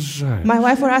что-то рожаешь? My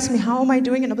wife would ask me, how am I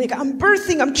doing? And I'm like, I'm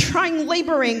birthing, I'm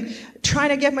laboring, trying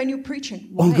to get my new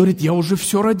preaching. Он Why? говорит, я уже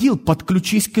все родил,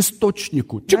 подключись к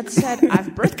источнику. God said,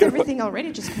 I've birthed everything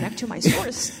already, just connect to my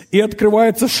source. И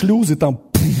открываются шлюзы, там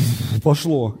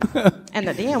пошло. And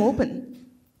the dam open.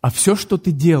 А все, что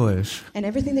ты делаешь, And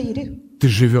everything that you do, ты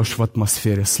живешь в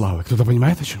атмосфере славы. Кто-то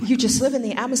понимает, о чем? you just live in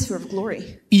the atmosphere of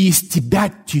glory. И из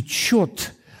тебя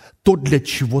течет то, для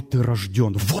чего ты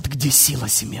рожден. Вот где сила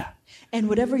семья. And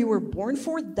whatever you were born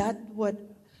for, that what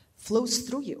flows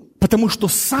through you. Потому что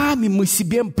сами мы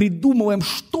себе придумываем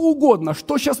что угодно,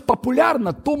 что сейчас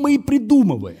популярно, то мы и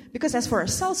придумываем. Because as for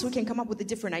ourselves, we can come up with the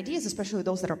different ideas, especially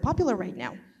those that are popular right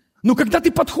now. Но когда ты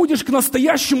подходишь к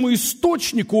настоящему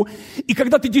источнику, и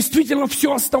когда ты действительно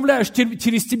все оставляешь,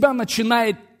 через тебя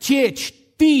начинает течь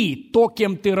ты, то,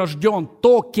 кем ты рожден,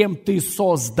 то, кем ты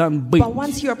создан быть. But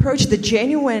once you approach the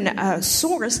genuine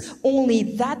source,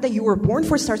 only that you were born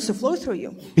for starts to flow through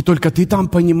you. И только ты там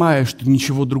понимаешь, что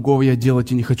ничего другого я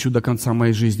делать и не хочу до конца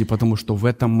моей жизни, потому что в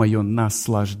этом мое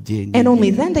наслаждение. And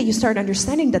only then that you start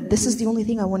understanding that this is the only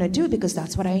thing I want to do because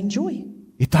that's what I enjoy.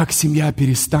 Итак, семья,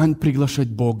 перестань приглашать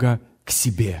Бога к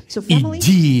себе. So, family,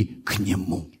 Иди к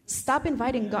Нему. Stop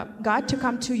inviting God to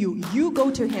come to you. You go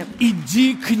to Him.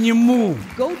 Иди к Нему.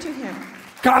 Go to Him.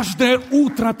 Каждое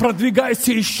утро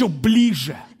продвигайся еще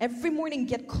ближе. Every morning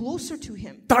get closer to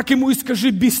Him. Так Ему и скажи,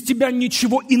 без Тебя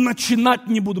ничего и начинать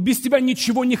не буду. Без Тебя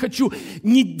ничего не хочу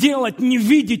ни делать, ни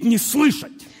видеть, ни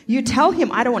слышать. You tell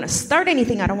Him, I don't want to start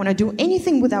anything. I don't want to do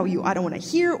anything without you. I don't want to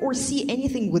hear or see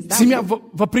anything without Семья, you.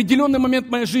 в определенный момент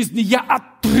моей жизни я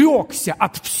отрекся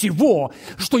от всего,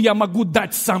 что я могу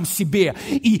дать сам себе.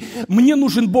 И мне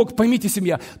нужен Бог, поймите,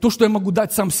 семья, то, что я могу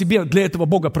дать сам себе, для этого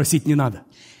Бога просить не надо.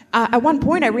 At one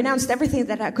point, I renounced everything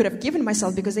that I could have given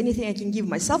myself because anything I can give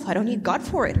myself, I don't need God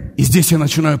for it. И здесь я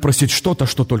начинаю просить что-то,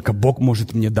 что только Бог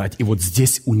может мне дать. И вот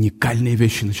здесь уникальные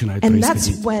вещи начинают And that's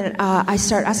происходить. when I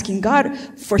start asking God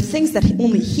for things that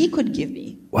only He could give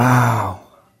me. Вау!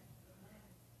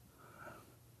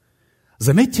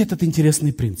 Заметьте этот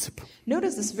интересный принцип.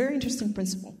 Notice this very interesting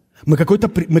principle. Мы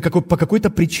по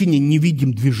какой-то причине не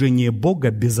видим движение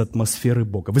Бога без атмосферы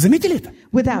Бога. Вы заметили это?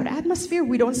 Without atmosphere,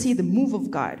 we don't see the move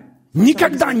of God.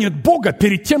 Никогда нет Бога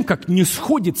перед тем, как не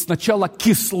сходит сначала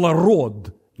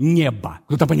кислород неба.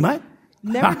 Кто-то понимает?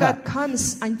 Never God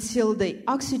comes until the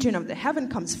oxygen of the heaven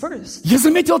comes first. Я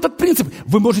заметил этот принцип.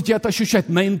 Вы можете это ощущать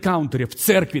на энкаунтере, в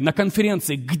церкви, на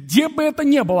конференции, где бы это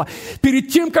ни было. Перед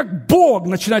тем, как Бог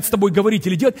начинает с тобой говорить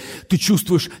или делать, ты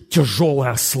чувствуешь,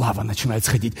 тяжелая слава начинает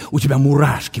сходить. У тебя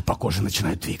мурашки по коже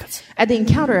начинают двигаться. At the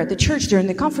encounter, at the church, during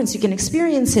the conference, you can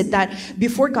experience it that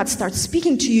before God starts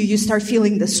speaking to you, you start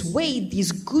feeling this weight,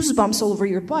 these goosebumps all over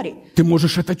your body. Ты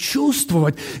можешь это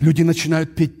чувствовать. Люди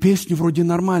начинают петь песню вроде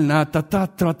нормально,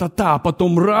 тра-та-та, а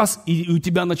потом раз, и у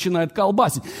тебя начинает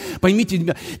колбасить.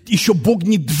 Поймите, еще Бог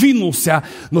не двинулся,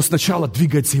 но сначала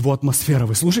двигается Его атмосфера.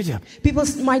 Вы слушаете? People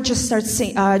might just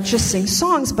sing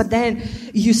songs, but then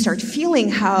you start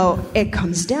feeling how it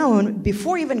comes down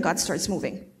before even God starts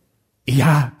moving.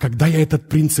 Когда я этот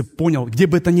принцип понял, где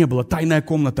бы это ни было, тайная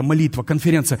комната, молитва,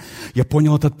 конференция, я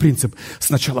понял этот принцип.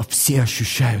 Сначала все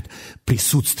ощущают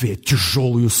присутствие,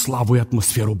 тяжелую славу и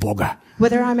атмосферу Бога.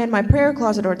 Whether I'm in my prayer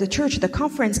closet or the church, the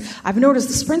conference, I've noticed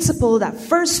this principle that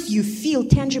first you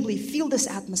tangibly feel this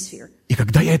atmosphere. И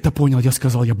когда я это понял, я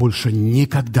сказал, я больше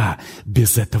никогда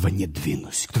без этого не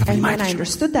двинусь. Кто-то понимает? And when I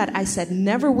understood that, I said,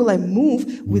 never will I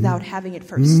move without having it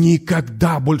first.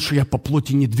 Никогда больше я по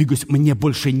плоти не двигаюсь. Мне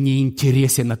больше не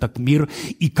интересен этот мир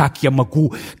и как я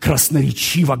могу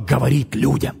красноречиво говорить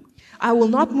людям. I will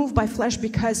not move by flesh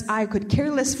because I could care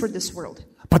less for this world.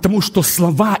 Потому что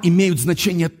слова имеют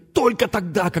значение только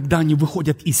тогда, когда они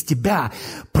выходят из тебя,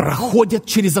 проходят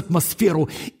через атмосферу,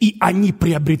 и они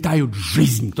приобретают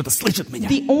жизнь. Кто-то слышит меня?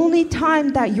 The only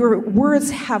time that your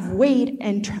words have weight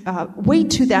and weight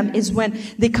to them is when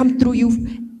they come through you,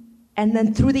 and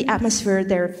then through the atmosphere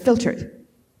they're filtered.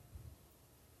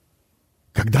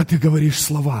 Когда ты говоришь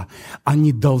слова,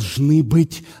 они должны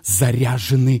быть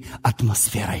заряжены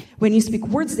атмосферой. When you speak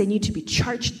words, they need to be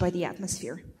charged by the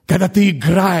atmosphere. Когда ты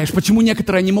играешь, почему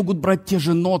некоторые не могут брать те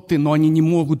же ноты, но они не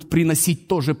могут приносить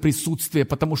то же присутствие,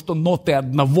 потому что ноты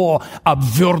одного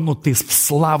обвернуты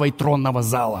славой тронного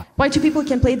зала. Why two people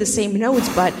can play the same notes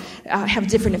but have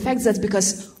different effects? That's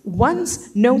because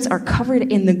one's notes are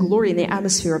covered in the glory, in the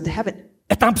atmosphere of the heaven.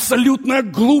 Это абсолютная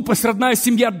глупость, родная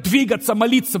семья, двигаться,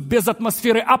 молиться без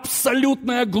атмосферы.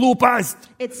 Абсолютная глупость.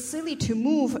 It's silly to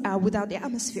move without the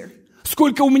atmosphere.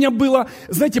 Сколько у меня было,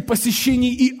 знаете,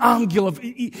 посещений и ангелов,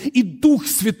 и Дух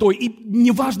Святой, и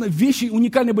неважно, вещи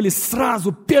уникальные были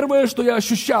сразу. Первое, что я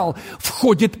ощущал,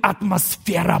 входит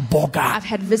атмосфера Бога. I've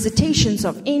had visitations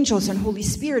of angels and Holy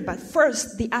Spirit, but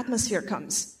first the atmosphere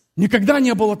comes. Никогда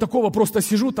не было такого, просто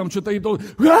сижу там что-то и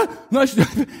значит...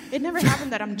 It never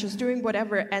happened that I'm just doing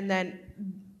whatever and then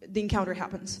the encounter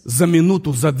happens. За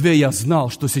минуту, за две я знал,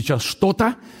 что сейчас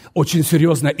что-то очень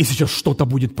серьезное, и сейчас что-то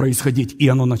будет происходить, и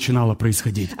оно начинало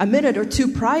происходить. A minute or two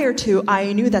prior to,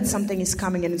 I knew that something is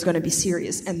coming and it's going to be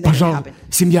serious, and then it Пожалуйста,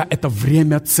 happened. семья, это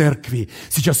время церкви.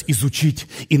 Сейчас изучить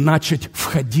и начать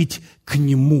входить к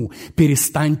Нему.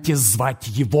 Перестаньте звать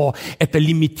Его. Это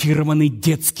лимитированный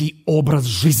детский образ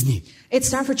жизни. It's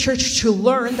time for church to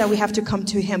learn that we have to come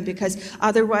to Him because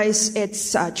otherwise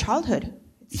it's childhood.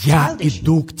 It's Я childish.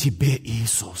 иду к Тебе,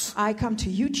 Иисус. I come to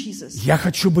you, Jesus. Я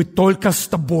хочу быть только с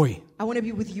Тобой. I want to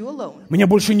be with you alone. Меня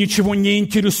больше ничего не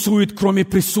интересует, кроме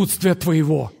присутствия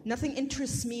Твоего. Nothing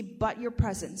interests me but your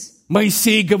presence.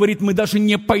 Моисей говорит, мы даже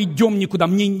не пойдем никуда.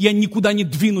 Я никуда не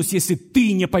двинусь, если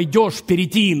Ты не пойдешь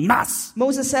впереди нас.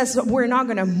 Moses says we're not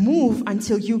going to move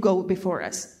until you go before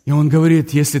us. И он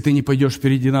говорит, если ты не пойдешь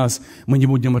впереди нас, мы не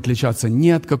будем отличаться ни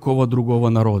от какого другого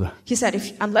народа. He said,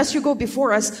 unless you go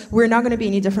before us, we're not going to be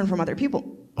any different from other people.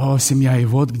 О, семья, и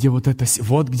вот где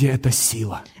эта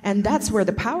сила. And that's where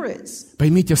the power is.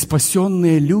 Поймите,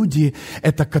 спасенные люди –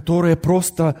 это которые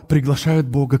просто приглашают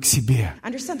Бога к себе.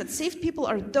 Understand that saved people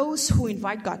are those who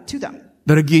invite God to them.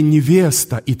 Дорогие,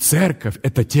 невеста и церковь –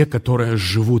 это те, которые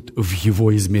живут в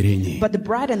Его измерении. But the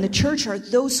bride and the church are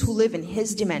those who live in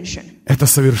His dimension. Это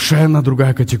совершенно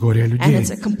другая категория And людей.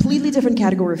 it's a completely different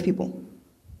category of people.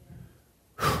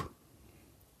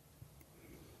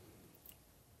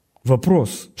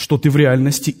 Вопрос, что ты в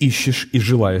реальности ищешь и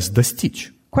желаешь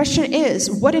достичь? Question is,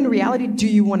 what in reality do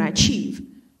you want to achieve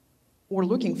or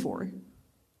looking for?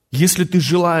 Если ты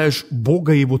желаешь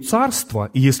Бога и Его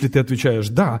Царства, и если ты отвечаешь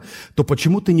 «да», то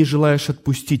почему ты не желаешь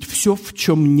отпустить все, в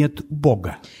чем нет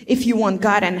Бога? If you want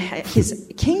God and His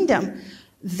kingdom,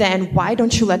 then why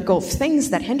don't you let go of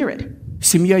things that hinder it?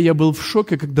 Семья, я был в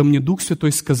шоке, когда мне Дух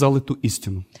Святой сказал эту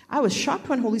истину. I was shocked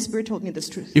when Holy Spirit told me this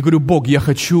truth. И говорю, Бог, я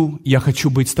хочу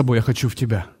быть с тобой, я хочу в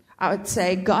тебя. I would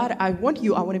say, God, I want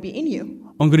you, I want to be in you.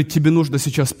 Он говорит, тебе нужно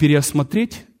сейчас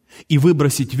переосмотреть и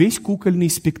выбросить весь кукольный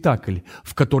спектакль,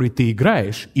 в который ты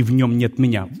играешь, и в нем нет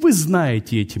меня. Вы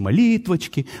знаете эти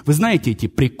молитвочки, вы знаете эти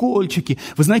прикольчики,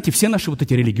 вы знаете все наши вот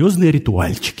эти религиозные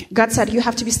ритуальчики. God said, you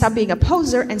have to be stop being a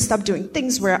poser and stop doing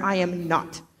things where I am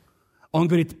not. Он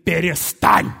говорит,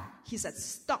 перестань. He said,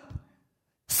 stop.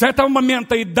 С этого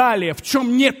момента и далее, в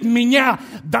чем нет меня,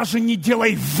 даже не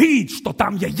делай вид, что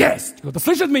там я есть. Кто-то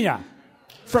слышит меня?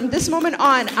 From this moment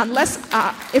on, unless,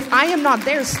 if I am not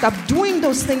there, stop doing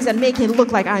those things and make it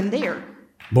look like I'm there.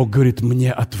 Бог говорит,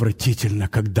 мне отвратительно,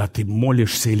 когда ты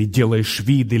молишься или делаешь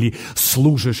вид, или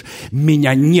служишь.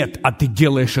 Меня нет, а ты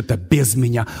делаешь это без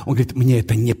меня. Он говорит, мне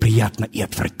это неприятно и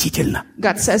отвратительно.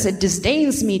 God says it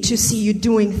disdains me to see you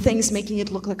doing things, making it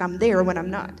look like I'm there when I'm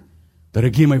not.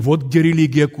 Дорогие мои, вот где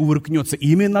религия кувыркнется.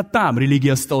 Именно там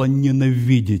религия стала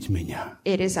ненавидеть меня.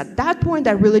 It is at that point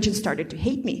that religion started to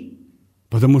hate me.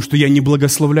 Потому что я не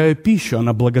благословляю пищу,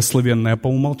 она благословенная по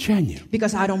умолчанию.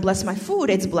 Because I don't bless my food,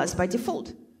 it's blessed by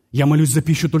default. Я молюсь за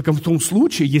пищу только в том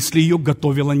случае, если ее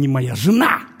готовила не моя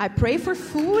жена. I pray for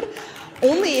food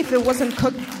only if it wasn't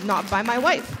cooked not by my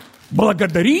wife.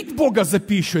 Благодарить Бога за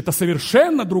пищу – это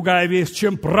совершенно другая вещь,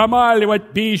 чем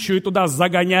промаливать пищу и туда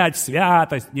загонять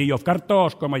святость в нее, в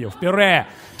картошку мою, в пюре.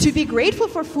 To be grateful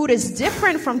for food is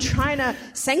different from trying to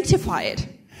sanctify it.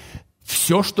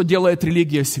 Все, что делает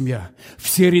религия, семья,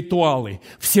 все ритуалы,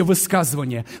 все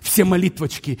высказывания, все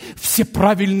молитвочки, все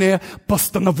правильные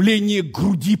постановления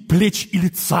груди, плеч и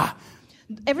лица.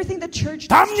 Everything the church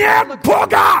Там нет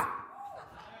Бога!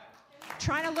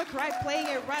 Trying to look right, playing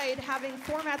it right, having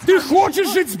formats. Ты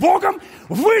хочешь жить с Богом?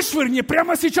 Вышвырни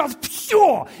прямо сейчас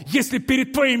все, если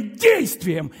перед твоим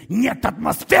действием нет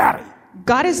атмосферы.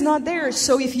 God is not there,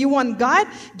 so if you want God,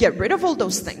 get rid of all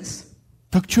those things.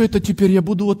 Так что это теперь? Я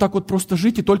буду вот так вот просто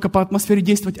жить и только по атмосфере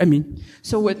действовать? Аминь.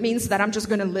 So it means that I'm just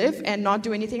going to live and not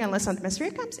do anything unless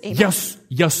atmosphere comes. Amen.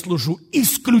 Я служу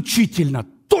исключительно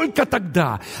только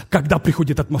тогда, когда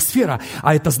приходит атмосфера,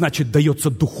 а это значит, дается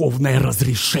духовное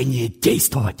разрешение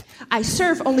действовать. I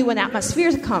serve only when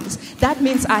atmosphere comes. That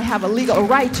means I have a legal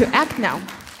right to act now.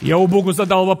 Я у Бога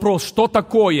задал вопрос, что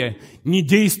такое «не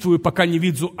действую, пока не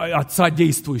вижу Отца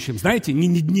действующим». Знаете,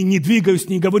 не двигаюсь,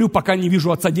 не говорю, пока не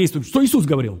вижу Отца действующим. Что Иисус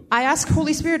говорил? I ask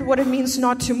Holy Spirit what it means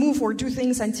not to move or do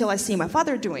things until I see my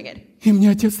Father doing it. И мне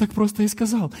Отец так просто и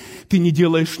сказал. Ты не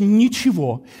делаешь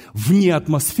ничего вне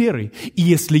атмосферы, и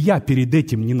если я перед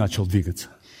этим не начал двигаться.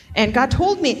 And God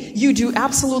told me, you do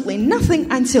absolutely nothing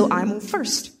until I move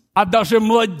first. А даже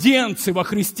младенцы во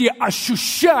Христе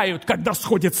ощущают, когда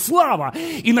сходит слава,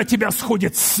 и на тебя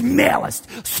сходит смелость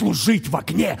служить в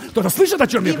огне. Кто-то слышит, о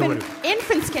чем я говорю? Even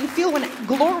infants can feel when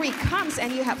glory comes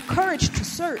and you have courage to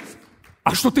serve.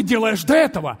 А что ты делаешь до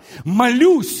этого?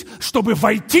 Молюсь, чтобы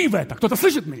войти в это. Кто-то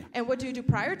слышит меня? And what do you do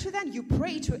prior to that? You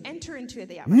pray to enter into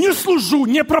the atmosphere. Не служу,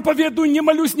 не проповедую, не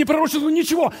молюсь, не пророчествую,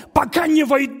 ничего. Пока не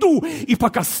войду и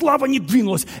пока слава не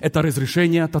двинулась. Это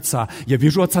разрешение от Отца. Я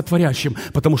вижу Отца творящим,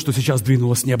 потому что сейчас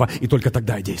двинулось небо, и только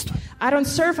тогда я действую. I don't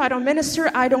serve, I don't minister,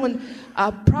 I don't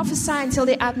prophesy until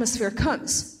the atmosphere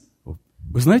comes.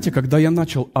 Вы знаете, когда я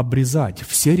начал обрезать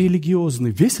весь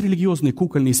религиозный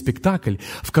кукольный спектакль,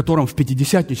 в котором в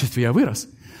пятидесятничестве я вырос,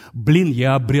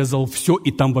 я обрезал все,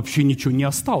 и там вообще ничего не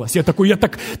осталось. Я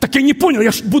не понял,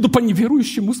 я буду по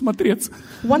неверующему смотреться.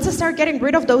 Once I started getting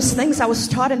rid of those things, I was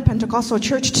taught in Pentecostal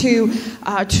church to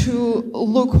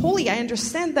look holy. I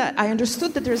understood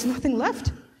that there is nothing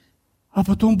left. А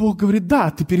потом Бог говорит,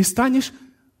 да, ты перестанешь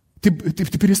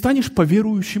по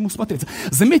верующему смотреться.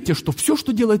 Заметьте, что все,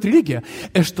 что делает религия,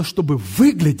 это чтобы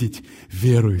выглядеть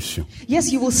верующим.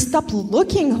 Yes, you will stop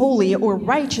looking holy or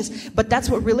righteous, but that's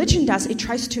what religion does. It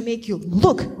tries to make you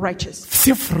look righteous.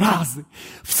 Все фразы,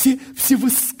 все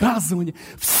высказывания,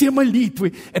 все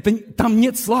молитвы, там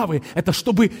нет славы. Это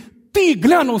чтобы ты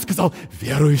глянул и сказал,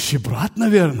 верующий брат,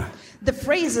 наверное. The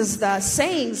phrases, the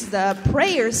sayings, the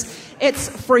prayers, it's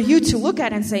for you to look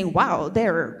at and say, wow,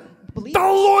 they're believers.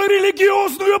 Долой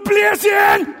религиозную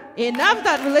плесень! Enough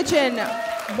that religious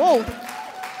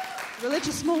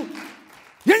mold.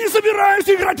 Я не собираюсь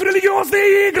играть в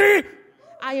религиозные игры.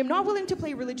 I am not willing to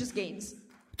play religious games.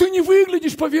 Ты не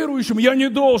выглядишь по-верующему. Я не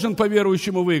должен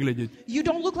по-верующему выглядеть. You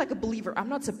don't look like a believer. I'm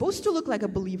not supposed to look like a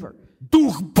believer.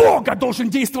 Дух Бога должен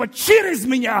действовать через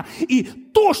меня. И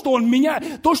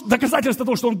доказательство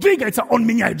того, что Он двигается, Он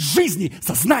меняет жизни,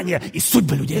 сознание и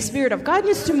судьбы людей. The Spirit of God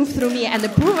needs to move through me, and the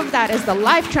proof of that is the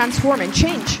life transform and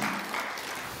change.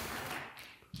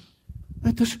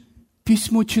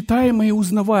 письмо читаемое и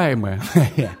узнаваемое.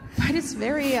 But it's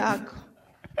very,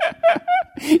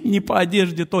 Не по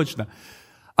одежде точно.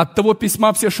 От того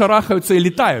письма все шарахаются и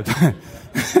летают.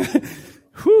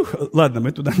 Фух, ладно,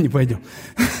 мы туда не пойдем.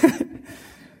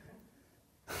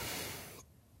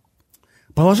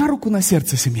 Положа руку на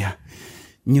сердце, семья,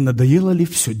 не надоело ли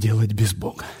все делать без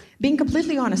Бога? being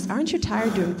completely honest, aren't you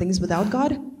tired doing things without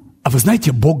God? А вы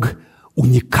знаете, Бог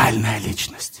уникальная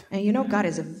личность. And you know God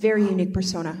is a very unique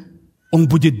persona. Он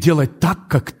будет делать так,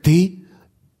 как ты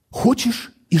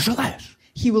хочешь и желаешь.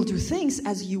 He will do things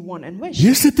as you want and wish.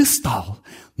 Если ты стал,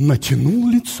 натянул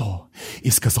лицо и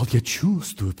сказал, я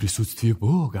чувствую присутствие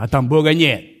Бога, а там Бога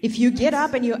нет. If you get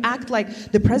up and you act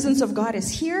like the presence of God is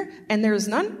here and there is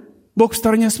none, Бог в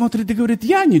стороне смотрит и говорит,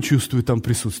 я не чувствую там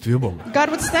присутствие Бога. God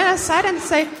would stand aside and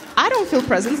say, I don't feel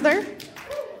presence there.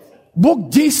 Бог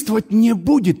действовать не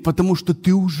будет, потому что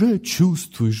ты уже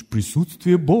чувствуешь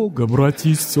присутствие Бога, братья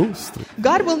и сестры.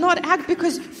 God will not act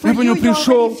because for Я по you, нему you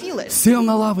пришел, already feel it. сел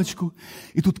на лавочку,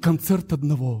 и тут концерт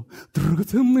одного.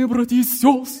 Драгоценные братья и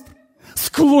сестры,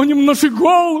 склоним наши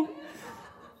головы.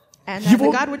 And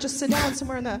Его- God would just sit down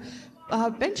somewhere on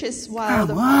the benches while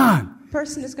the Каман!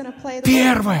 person is going to play the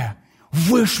Первое.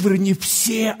 Вышвырни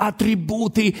все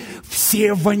атрибуты,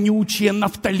 все вонючие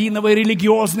нафталиновые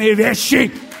религиозные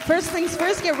вещи. First things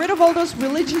first, get rid of all those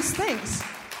religious things.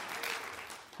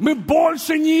 Мы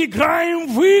больше не играем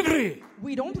в игры.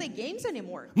 We don't play games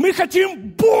anymore. Мы хотим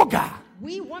Бога.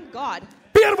 We want God.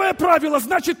 Первое правило,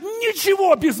 значит,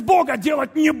 ничего без Бога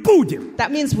делать не будем.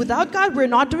 That means without God, we're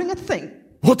not doing a thing.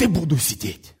 Вот и буду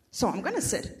сидеть. So I'm going to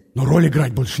sit. Но роль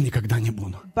играть больше никогда не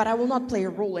буду. But I will not play a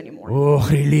role anymore.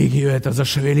 Ох, религию это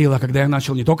зашевелило, когда я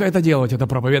начал не только это делать, это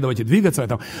проповедовать и двигаться в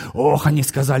этом. Ох, они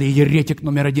сказали, еретик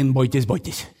номер один, бойтесь,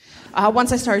 бойтесь.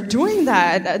 Once I started doing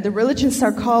that, the religions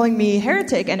start calling me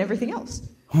heretic and everything else.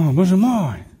 О, Боже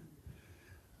мой.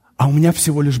 А у меня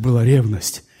всего лишь была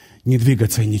ревность не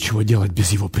двигаться и ничего делать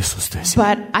без Его присутствия.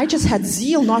 But I just had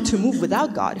zeal not to move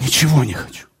without God. Ничего не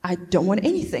хочу. I don't want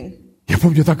anything. Я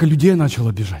помню, так и людей начал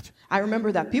обижать. I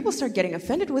remember that people start getting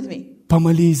offended with me.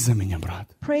 Помолись за меня, брат.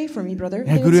 Pray for me, brother. Я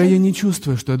They would говорю, а я say. не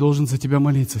чувствую, что я должен за тебя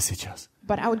молиться сейчас.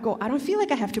 But I would go, I don't feel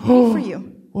like I have to pray for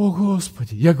you. О,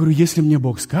 Господи. Я говорю, если мне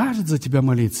Бог скажет за тебя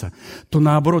молиться, то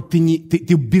наоборот, ты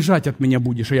бежать от меня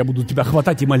будешь, а я буду тебя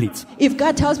хватать и молить. If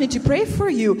God tells me to pray for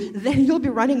you, then you'll be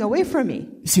running away from me.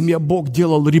 Семья Бог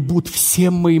делал ребут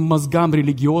всем моим мозгам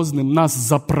религиозным. Нас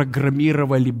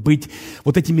запрограммировали быть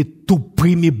вот этими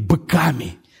тупыми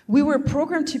быками. We were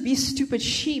programmed to be stupid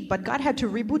sheep, but God had to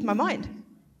reboot my mind.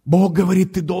 Бог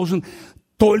говорит, ты должен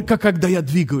только когда я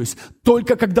двигаюсь,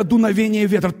 только когда дуновение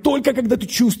ветра, только когда ты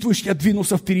чувствуешь, я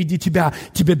двинулся впереди тебя,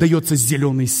 тебе дается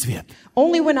зеленый свет.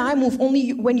 Only when I move,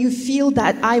 only when you feel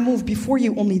that I move before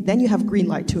you, only then you have green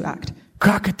light to act.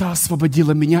 Как это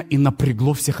освободило меня и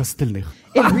напрягло всех остальных.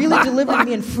 It really delivered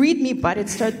me and freed me, but it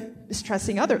started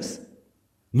stressing others.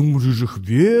 Ну, мы же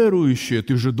верующие,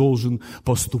 ты же должен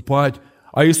поступать.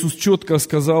 А Иисус четко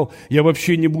сказал, я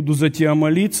вообще не буду за тебя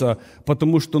молиться,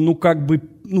 потому что,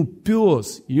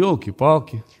 пес,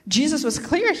 елки-палки. Jesus was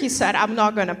clear. He said, I'm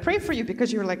not going to pray for you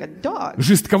because you're like a dog.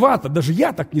 Жестковато, даже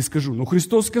я так не скажу. Но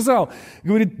Христос сказал,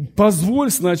 говорит,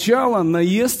 позволь сначала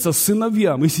наесться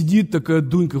сыновьям. И сидит такая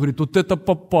Дунька, говорит, вот это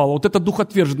попало, вот это дух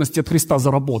отверженности от Христа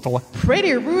заработало.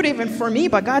 Pretty rude even for me,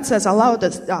 but God says,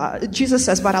 Jesus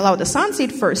says, but allow the sons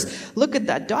eat first. Look at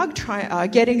that dog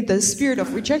getting the spirit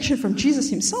of rejection from Jesus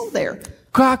himself there.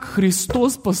 Как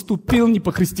Христос поступил не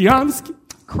по-христиански?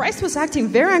 Christ was acting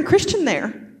very unchristian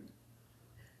there.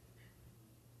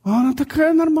 А она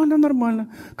такая нормально.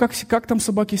 Как там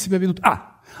собаки себя ведут?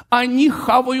 Они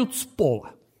хавают с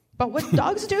пола. But what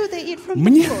dogs do, they eat from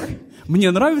the floor.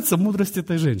 Мне нравится мудрость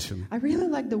этой женщины. I really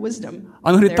like the wisdom.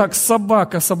 Она говорит, there. так,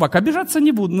 собака. Обижаться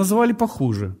не буду, называли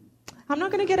похуже. I'm not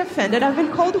going to get offended. I've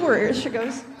been called worse, she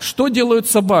goes. Что делают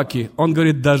собаки? Он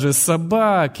говорит, даже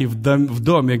собаки в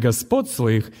доме господ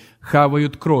своих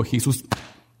хавают крохи. Иисус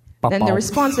попал. Then the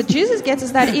response that Jesus gets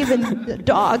is that even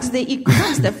dogs, they eat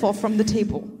crumbs that fall from the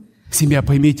table. Семья,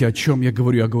 поймите, о чем я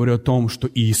говорю. Я говорю о том, что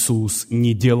Иисус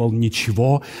не делал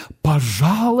ничего по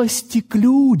жалости к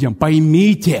людям.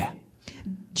 Поймите.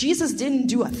 Jesus didn't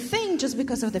do a thing just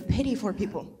because of the pity for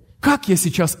people. Как я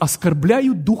сейчас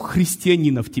оскорбляю дух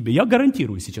христианина в тебе? Я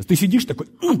гарантирую сейчас. Ты сидишь такой,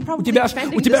 у тебя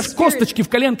аж косточки в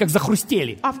коленках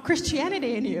захрустели. Of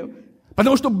Christianity in you.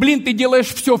 Потому что, ты делаешь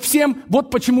все всем,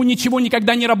 вот почему ничего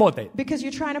никогда не работает. Because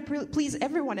you're trying to please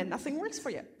everyone and nothing works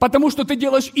for you. Потому что ты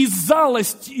делаешь из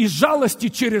жалости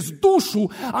через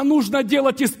душу, а нужно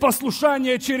делать из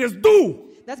послушания через дух.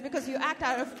 That's because you act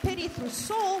out of pity through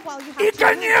soul while you И, have to.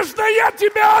 конечно, я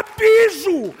тебя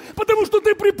обижу, потому что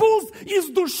ты приполз из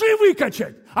души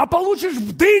выкачать, а получишь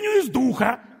в дыню из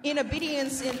духа. In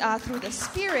obedience through the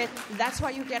Spirit, that's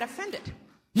why you get offended.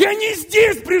 Я не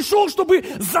здесь пришел, чтобы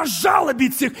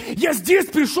зажалобить всех. Я здесь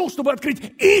пришел, чтобы открыть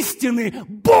истины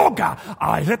Бога.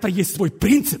 А это есть свой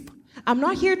принцип. I'm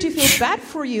not here to feel bad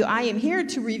for you. I am here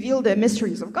to reveal the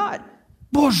mysteries of God.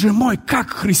 Боже мой, как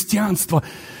христианство.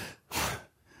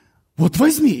 Вот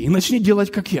возьми и начни делать,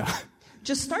 как я.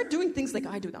 Just start doing things like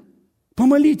I do them.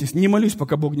 Помолитесь, не молюсь,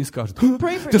 пока Бог не скажет.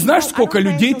 Ты знаешь, сколько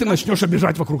людей ты начнешь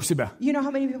обижать вокруг себя? You know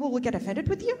how many people will get offended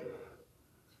with you?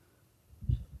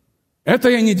 Это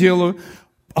я не делаю.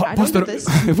 I don't do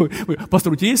this.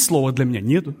 Пастор, у тебя есть слово для меня?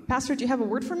 Нету. Pastor, do you have a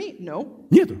word for me? No.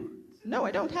 Нету. No,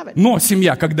 I don't have it. Но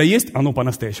семья, когда есть, оно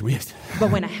по-настоящему есть.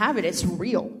 But when I have it, it's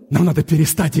real. Нам надо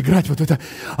перестать играть вот это.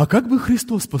 А как бы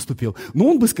Христос поступил? Ну,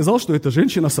 он бы сказал, что эта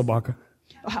женщина собака.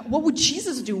 What would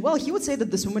Jesus do? Well, he would say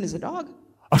that this woman is a dog.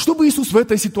 А что бы Иисус в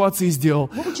этой ситуации сделал?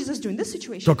 What would Jesus do in this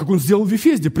situation? Так, как он сделал в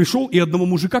Вифезде. Пришел и одного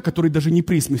мужика, который даже не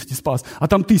при смерти спас, а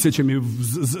там тысячами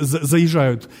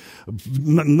заезжают,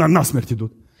 насмерть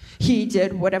идут. He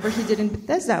did whatever he did in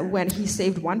Bethesda when he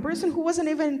saved one person who wasn't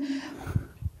even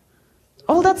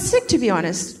all that sick, to be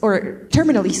honest, or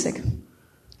terminally sick,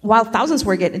 while thousands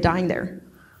were dying there.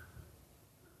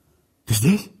 Ты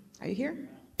здесь? Are you here?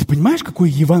 Ты понимаешь, какое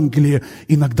Евангелие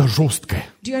иногда жесткое?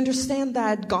 Do you understand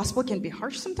that gospel can be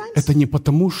harsh sometimes? Это не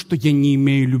потому, что я не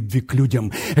имею любви к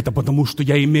людям. Это потому, что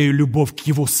я имею любовь к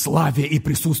Его славе и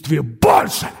присутствию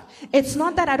больше. It's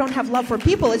not that I don't have love for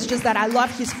people, it's just that I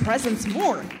love His presence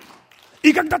more.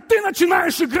 И когда ты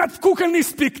начинаешь играть в кукольный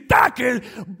спектакль,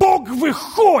 Бог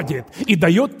выходит и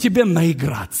дает тебе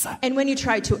наиграться. And when you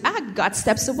try to act, God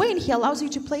steps away and He allows you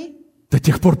to play. До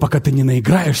тех пор, пока ты не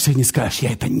наиграешься и не скажешь,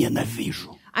 я это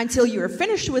ненавижу. Until you're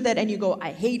finished with it and you go,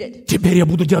 I hate it. Теперь я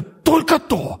буду делать только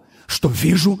то, что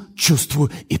вижу, чувствую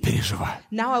и переживаю.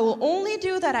 Now I will only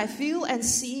do that I feel and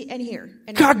see and hear.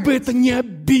 And Как бы experience. это ни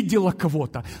обидело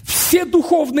кого-то, все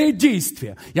духовные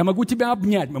действия, я могу тебя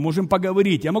обнять, мы можем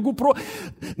поговорить,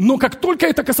 но как только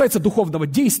это касается духовного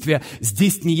действия,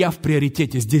 здесь не я в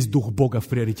приоритете, здесь Дух Бога в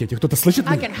приоритете. Кто-то слышит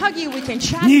I меня? can hug you, we can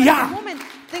chat, Не but я. at the moment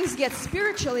things get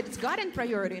spiritual, it's God in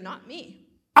priority, not me.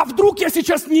 А вдруг я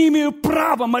сейчас не имею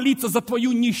права молиться за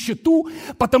твою нищету,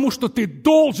 потому что ты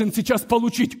должен сейчас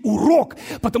получить урок,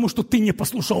 потому что ты не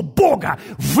послушал Бога,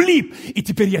 влип, и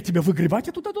теперь я тебя выгребать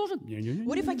оттуда должен? Не-не-не.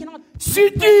 What if I cannot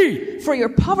Сиди! for your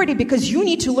poverty because you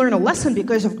need to learn a lesson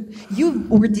because of you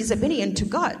were disobedient to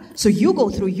God. So you go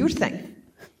through your thing.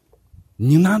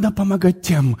 Не надо помогать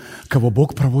тем, кого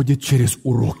Бог проводит через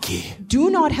уроки. Do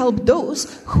not help those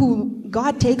who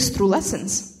God takes through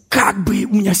lessons. Как бы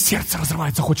у меня сердце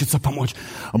разрывается, хочется помочь.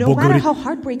 А No Бог matter говорит, how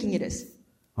heartbreaking it is.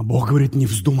 не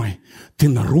вздумай, ты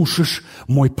нарушишь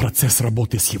мой процесс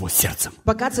работы с его сердцем.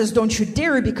 But God says, don't you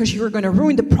dare because you're going to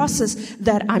ruin the process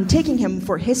that I'm taking him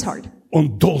for his heart.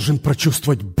 Он должен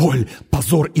прочувствовать боль,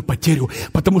 позор и потерю,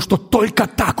 потому что только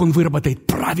так он выработает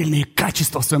правильные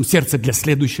качества в своем сердце для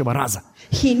следующего раза.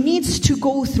 He needs to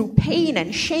go through pain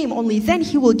and shame. Only then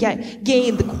he will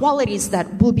gain the qualities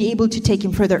that will be able to take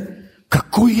him further.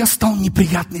 Какой я стал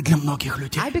неприятный для многих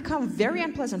людей. I become very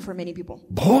unpleasant for many people.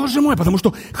 Боже мой, потому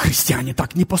что христиане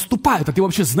так не поступают. А ты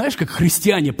вообще знаешь, как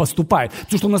христиане поступают?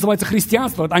 Все, что называется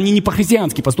христианство, они не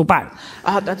по-христиански поступают.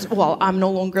 Well, I'm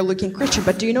no longer looking Christian,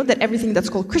 but do you know that everything that's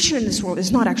called Christian in this world is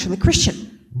not actually Christian?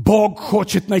 Бог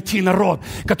хочет найти народ,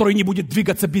 который не будет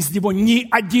двигаться без него ни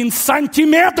один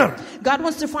сантиметр. God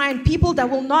wants to find people that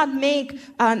will not make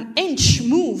an inch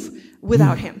move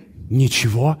without him.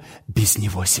 Ничего без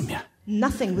него, семья.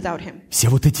 Nothing without him. Все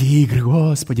вот эти игры,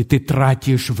 Господи, ты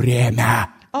тратишь время.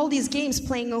 All these games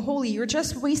playing holy, you're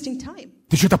just wasting time.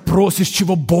 Ты что-то просишь,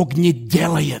 чего Бог не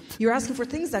делает. You're asking for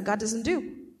things that God doesn't do.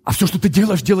 А все, что ты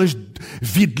делаешь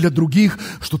вид для других,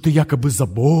 что ты якобы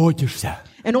заботишься.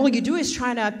 And all you do is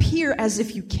trying to appear as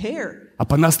if you care. А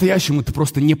по-настоящему ты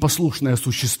просто непослушное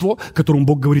существо, которому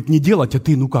Бог говорит не делать, а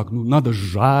ты, надо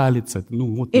жалиться.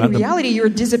 Вот, In надо... reality, you're a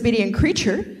disobedient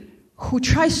creature who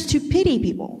tries to pity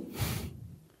people.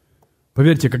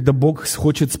 Поверьте, когда Бог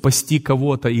хочет спасти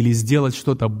кого-то или сделать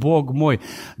что-то, Бог мой,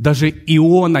 даже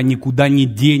Иона никуда не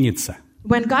денется.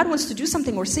 When God wants to do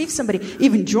something or save somebody,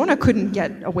 even Jonah couldn't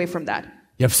get away from that.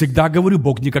 Я всегда говорю,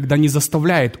 Бог никогда не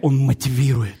заставляет, Он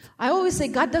мотивирует. I always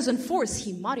say God doesn't force,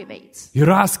 He motivates. И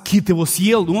раз кит его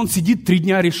съел, он сидит 3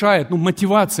 дня решает,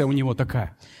 мотивация у него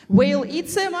такая. Whale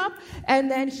eats him up,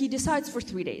 and then he decides for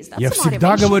 3 days. That's Я a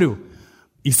всегда motivation. говорю,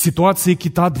 из ситуации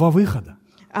кита 2 выхода.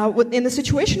 In the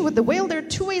situation with the whale, there are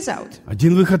two ways out.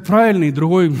 Один выход правильный,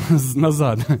 другой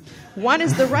назад. One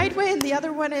is the right way, and the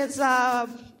other one is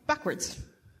backwards.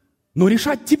 Но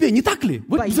решать тебе, не так ли?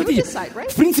 Вот, But you смотрите, decide, right?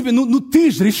 в принципе, ну ты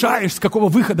же решаешь, с какого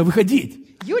выхода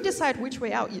выходить. You decide which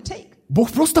way out you take. Бог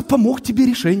просто помог тебе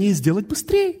решение сделать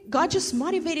быстрее. God just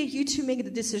motivated you to make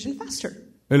the decision faster.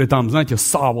 Или там, знаете,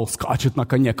 Савл скачет на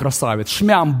коне, красавец,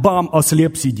 шмям, бам,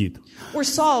 ослеп сидит. Or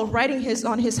Saul, riding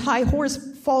on his high horse,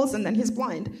 falls and then he's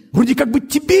blind. Вроде как бы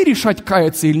тебе решать,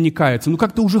 каяться или не каяться. Ну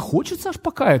как-то уже хочется аж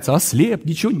покаяться, ослеп,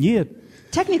 ничего нет.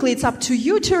 Technically, it's up to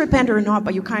you to repent or not,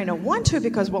 but you kind of want to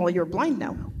because, well, you're blind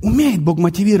now. Умеет Бог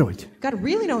мотивировать. God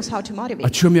really knows how to motivate. О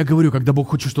чем я говорю, когда Бог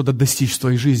хочет что-то достичь в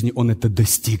твоей жизни, Он это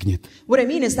достигнет. What I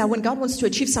mean is that when God wants to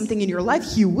achieve something in your life,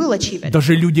 He will achieve it.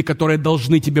 Даже люди, которые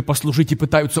должны тебе послужить и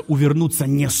пытаются увернуться,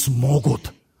 не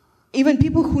смогут. Even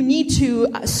people who need to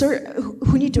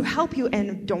help you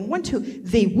and don't want to,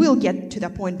 they will get to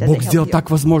that point that Бог they сделал help you.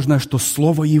 так возможное, что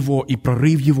Слово Его и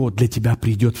прорыв Его для тебя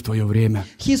придет в твое время.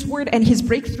 His word and His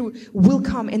breakthrough will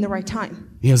come in the right time.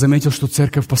 Я заметил, что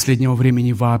церковь последнего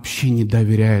времени вообще не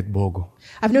доверяет Богу.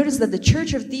 I've noticed that the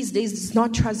church of these days does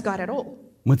not trust God at all.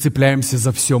 Мы цепляемся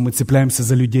за все, мы цепляемся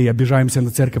за людей, обижаемся на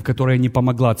церковь, которая не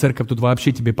помогла. Церковь тут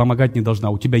вообще тебе помогать не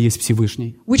должна, у тебя есть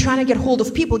Всевышний. We're trying to get hold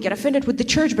of people, get offended with the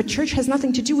church, but church has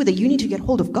nothing to do with it. You need to get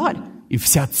hold of God. И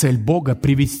вся цель Бога —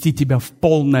 привести тебя в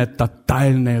полная,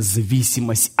 тотальная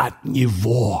зависимость от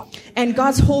Него. And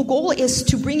God's whole goal is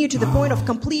to bring you to the point of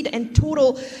complete and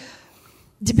total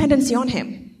dependency on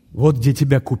Him. Вот где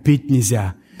тебя купить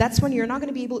нельзя. That's when you're not going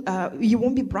to be able, you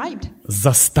won't be bribed.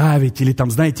 Заставить или там,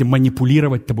 знаете,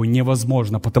 манипулировать тобой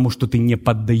невозможно, потому что ты не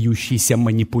поддающийся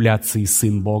манипуляции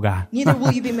сын Бога. Neither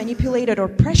will you be manipulated or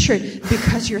pressured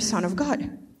because you're son of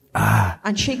God.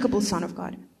 Unshakable son of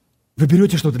God. Вы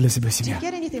берете что-то для себя, Do семья? you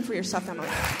get anything for yourself, family?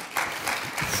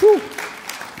 Фу.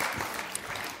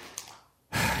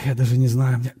 Я даже не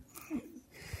знаю.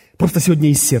 Просто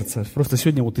сегодня из сердца. Просто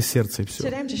сегодня вот из сердца и все.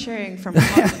 Today I'm just sharing from my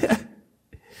heart.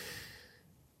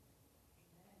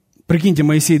 Прикиньте,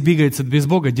 Моисей двигается без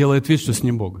Бога, делает вид, что с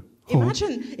ним Бог.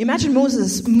 Imagine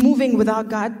Moses moving without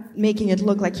God, making it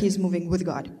look like he's moving with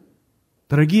God.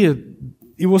 Дорогие,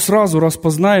 его сразу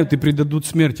распознают и предадут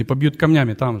смерти, побьют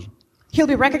камнями там же. He'll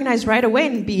be recognized right away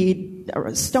and be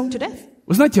stoned to death.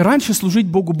 Вы знаете, раньше служить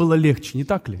Богу было легче, не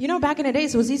так ли? You know, back in the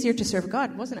days, it was easier to serve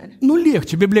God, wasn't it? Ну,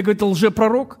 легче. Библия говорит,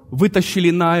 лжепророк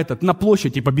вытащили на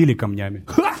площадь и побили камнями.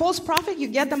 False prophet,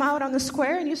 you get them out on the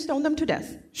square and you stone them to death.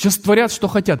 Сейчас творят, что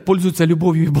хотят, пользуются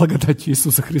любовью и благодатью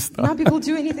Иисуса Христа. Now people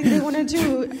do anything they want to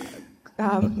do,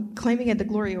 claiming it the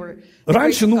glory or the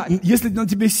grace Раньше, of God. если на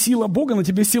тебе сила Бога, на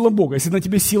тебе сила Бога. Если на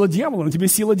тебе сила дьявола, на тебе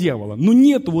сила дьявола. Но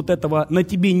нету вот этого на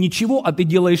тебе ничего, а ты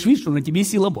делаешь вид, что на тебе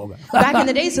сила Бога. Back in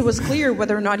the days, it was clear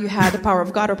whether or not you had the power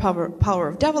of God or power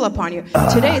of devil upon you.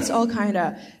 Today, it's all kind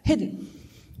of hidden.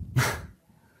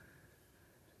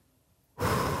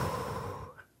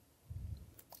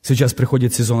 Сейчас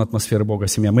приходит сезон атмосферы Бога,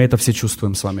 семья. Мы это все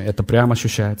чувствуем с вами. Это прямо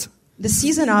ощущается. The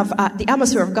season of the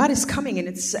atmosphere of God is coming, and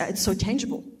it's so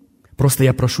tangible. Просто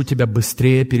я прошу тебя,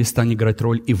 быстрее перестань играть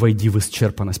роль и войди в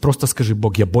исчерпанность. Просто скажи: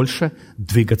 Бог, я больше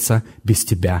двигаться без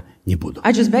тебя не буду.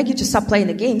 I just beg you to stop playing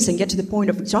the games and get to the point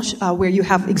of where you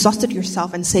have exhausted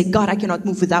yourself and say, God, I cannot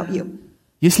move without you.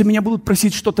 Если меня будут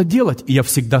просить что-то делать, я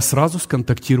всегда сразу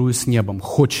сконтактирую с небом.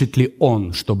 Хочет ли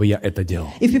Он, чтобы я это делал?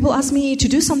 If people ask me to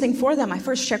do something for them, I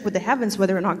first check with the heavens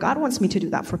whether or not God wants me to do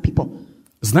that for people.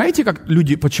 Знаете,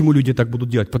 почему люди так будут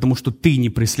делать? Потому что ты не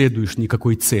преследуешь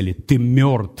никакой цели. Ты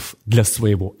мертв для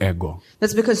своего эго.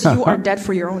 That's because you are dead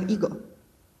for your own ego.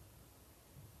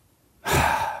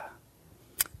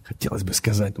 Хотелось бы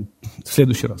сказать, но в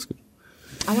следующий раз скажу.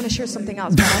 I want to share something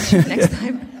else, but I'll share next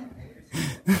time.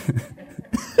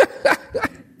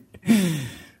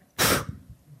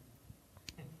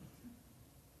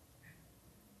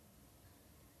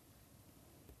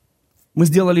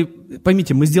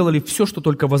 Поймите, мы сделали все, что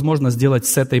только возможно сделать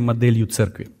с этой моделью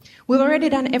церкви. We've already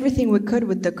done everything we could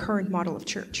with the current model of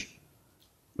church.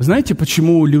 Вы знаете,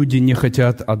 почему люди не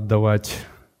хотят отдавать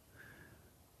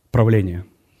правление?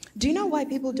 Do you know why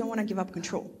people don't want to give up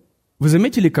control? Вы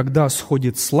заметили, когда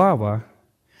сходит слава,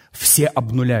 все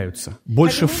обнуляются.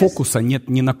 Больше фокуса нет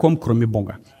ни на ком, кроме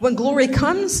Бога. When glory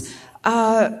comes,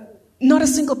 not a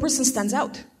single person stands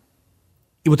out.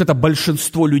 И вот это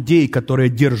большинство людей, которые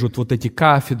держат вот эти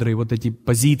кафедры, вот эти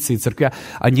позиции, церкви,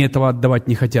 они этого отдавать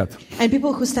не хотят. And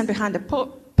people who stand behind the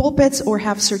pulpits or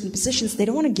have certain positions, they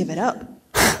don't want to give it up.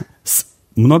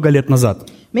 Много лет назад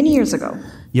Many years ago,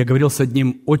 я говорил с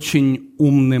одним очень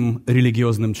умным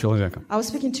религиозным человеком. I was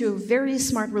speaking to a very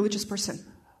smart religious person.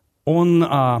 Он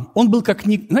был как,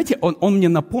 знаете, он мне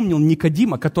напомнил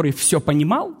Никодима, который все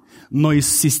понимал, но из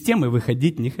системы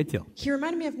выходить не хотел. He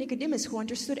reminded me of Nicodemus, who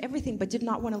understood everything but did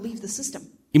not want to leave the system.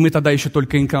 И мы тогда еще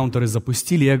только энкаунтеры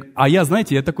запустили. Я,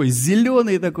 знаете, я такой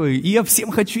зеленый такой, и я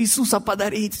всем хочу Иисуса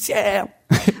подарить, всем.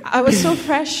 I was so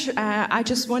fresh, I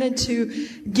just wanted to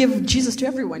give Jesus to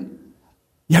everyone.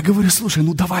 Я говорю, слушай,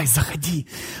 ну давай, заходи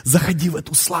в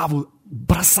эту славу,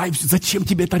 бросай, зачем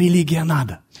тебе эта религия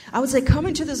надо? I would say, come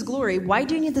into this glory, why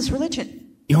do you need this religion?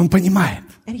 И он понимает.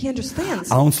 And he understands.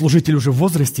 А он служитель уже в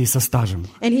возрасте и со стажем.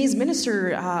 And he is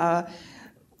minister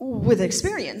with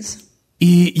experience.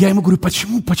 И я ему говорю,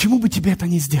 почему бы тебе это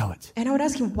не сделать? And I would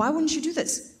ask him, why wouldn't you do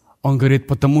this? Он говорит,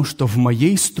 потому что в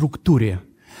моей структуре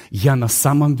я на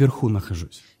самом верху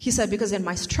нахожусь. He said, because in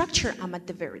my structure, I'm at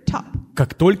the very top.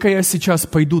 Как только я сейчас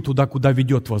пойду туда, куда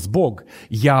ведет вас Бог,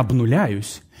 я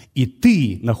обнуляюсь, и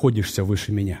ты находишься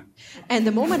выше меня. And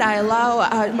the moment I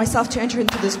allow myself to enter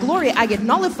into this glory, I get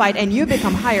nullified and you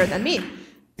become higher than me.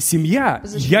 Семья,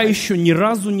 я еще ни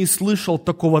разу не слышал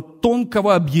такого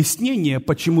тонкого объяснения,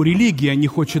 почему религия не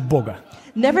хочет Бога.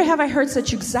 Never have I heard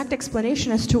such exact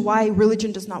explanation as to why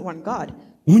religion does not want God.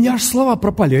 У меня аж слова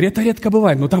пропали, это редко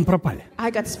бывает, но там пропали. I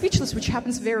got speechless, which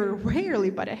happens very rarely,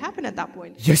 but it happened at that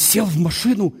point. Я сел в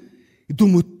машину и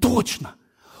думаю, точно,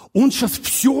 он сейчас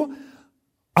все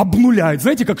обнуляет.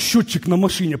 Знаете, как счетчик на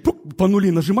машине, по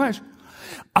нули нажимаешь,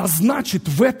 а значит,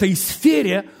 в этой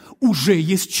сфере уже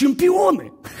есть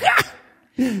чемпионы.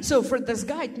 So for this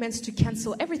guy, it meant to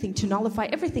cancel everything, to nullify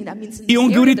everything. That means in И this он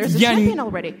area, говорит, there's a champion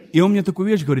already. и он мне такую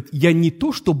вещь говорит, я не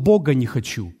то, что Бога не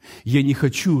хочу, я не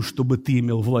хочу, чтобы ты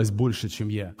имел власть больше, чем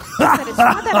я. He said, it's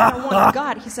not that I don't want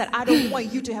God. He said, I don't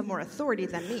want you to have more authority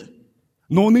than me.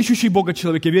 Но он ищущий Бога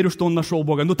человек, я верю, что он нашел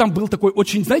Бога. Но там был такой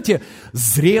очень, знаете,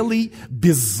 зрелый,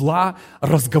 без зла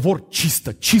разговор,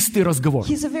 чистый разговор.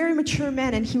 He's a very mature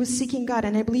man, and he was seeking God,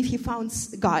 and I believe he found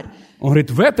God. Он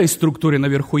говорит, в этой структуре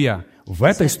наверху я, в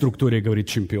этой структуре, говорит,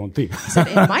 чемпион ты. He said,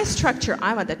 in my structure,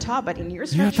 I'm at the top, but in your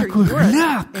Я structure, такой, you're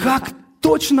гля, at the как top.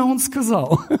 точно он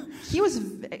сказал. He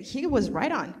was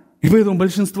right on. И поэтому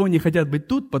большинство не хотят быть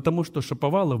тут, потому что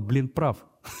Шаповалов, прав.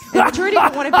 The majority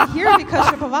don't want to be here because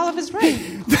Shapovalov is right.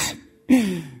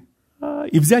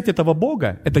 И взять этого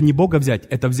Бога, это не Бога взять,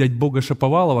 это взять Бога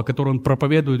Шаповалова, который он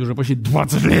проповедует уже почти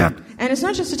 20 лет. And it's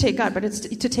not just to take God, but it's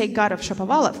to take God of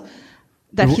Shapovalov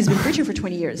that he's been preaching for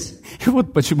 20 years. И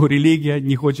вот почему религия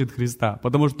не хочет Христа.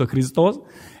 Потому что Христос,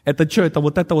 это что? Это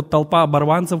вот эта вот толпа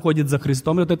оборванцев ходит за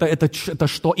Христом. И вот это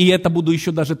что? И это буду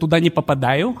еще даже туда не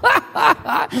попадаю?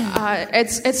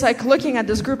 It's like looking at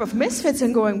this group of misfits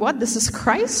and going, what, this is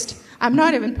Christ? I'm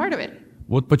not even part of it.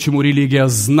 Вот почему религия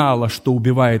знала, что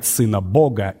убивает Сына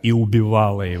Бога, и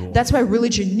убивала Его. That's why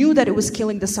religion knew that it was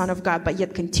killing the Son of God, but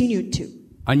yet continued to.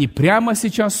 Они прямо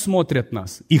сейчас смотрят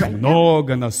нас. Их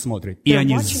много нас смотрит. И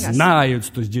они знают,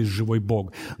 что здесь живой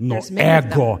Бог. Но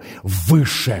эго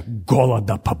выше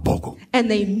голода по Богу. And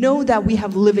they know that we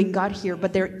have living God here,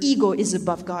 but their ego is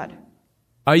above God.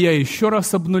 А я еще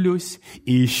раз обнулюсь,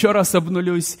 и еще раз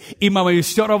обнулюсь, и мама и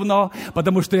все равно,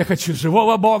 потому что я хочу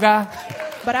живого Бога.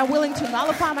 But I'm willing to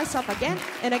nullify myself again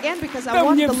and again because I Да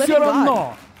want мне the все living God.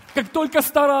 равно. Как только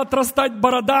стала отрастать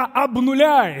борода,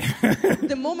 обнуляй.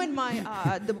 The moment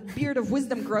the beard of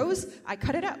wisdom grows, I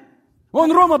cut it up.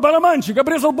 Вон Рома, барабанщик,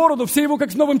 обрезал бороду, все его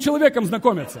как с новым человеком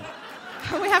знакомятся.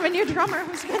 We have a new drummer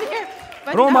who's been here.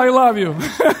 But Рома, I love you.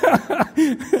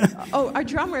 Oh, our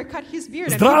drummer cut his beard.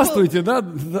 And Здравствуйте, да?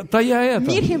 Да я это.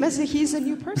 meet him as if he's a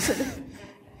new person.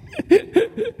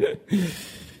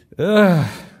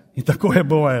 И такое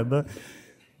бывает, да?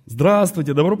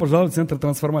 Здравствуйте, добро пожаловать в Центр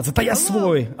трансформации. Да я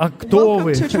свой, а кто Welcome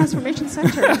вы? to Transformation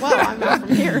Center. Well, I'm not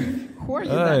from here. Who are you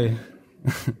then? Ай.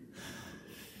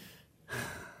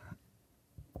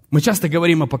 Мы часто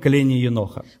говорим о поколении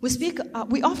Еноха.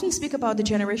 We often speak about the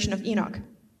generation of Enoch.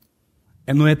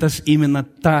 Но это ж именно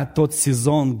тот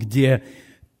сезон, где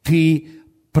ты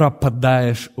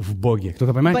пропадаешь в Боге.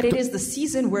 Кто-то понимает? But it is the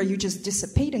season where you just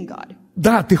dissipate in God.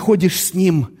 Да, ты ходишь с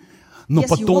Ним, но Yes,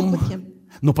 you walk with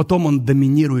Him. потом Он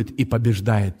доминирует и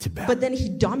побеждает тебя. But then He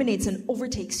dominates and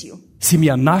overtakes you.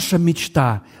 Семья, наша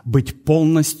мечта — быть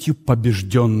полностью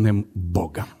побежденным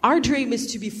Богом. Our dream is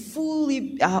to be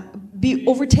fully be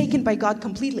overtaken by God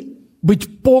completely.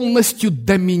 Быть полностью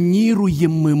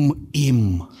доминируемым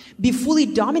им. Be fully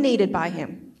dominated by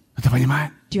Him. Это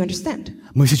понимаешь? Do you understand?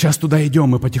 Мы сейчас туда идем,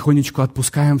 мы потихонечку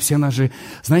отпускаем все наши,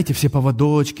 знаете, все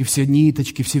поводочки, все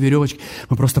ниточки, все веревочки.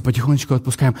 Мы просто потихонечку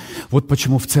отпускаем. Вот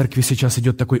почему в церкви сейчас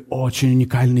идет такой очень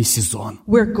уникальный сезон.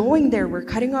 We're going there. We're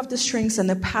cutting off the strings and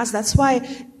the past. That's why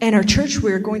in our church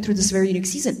we're going through this very unique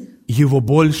season. Его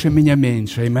больше, меня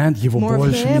меньше. Amen? Его More of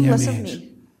больше, Him, меня less of меньше. me.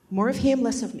 More of Him,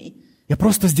 less of me. Я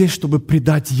просто здесь, чтобы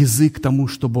придать язык тому,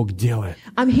 что Бог делает.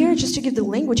 I'm here just to give the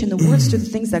language and the words to the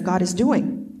things that God is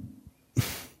doing.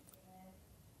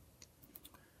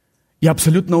 Я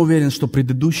абсолютно уверен, что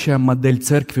предыдущая модель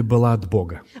церкви была от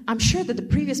Бога. I'm sure that the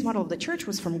previous model of the church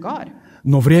was from God.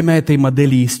 Но время этой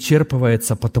модели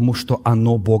исчерпывается, потому что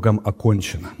оно Богом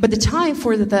окончено. But the time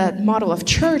for the model of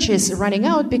church is running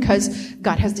out because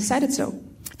God has decided so.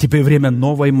 Теперь время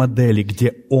новой модели,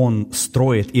 где Он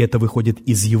строит, и это выходит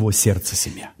из Его сердца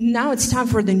семья. Now it's time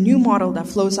for the new model that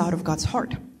flows out of God's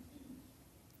heart.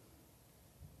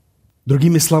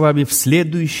 Другими словами, в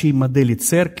следующей модели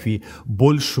церкви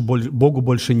Богу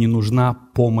больше не нужна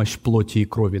помощь плоти и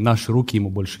крови. Наши руки Ему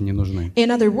больше не нужны.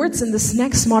 In other words, in this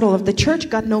next model of the church,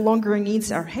 God no longer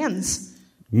needs our hands.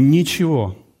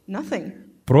 Ничего. Nothing.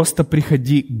 Просто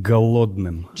приходи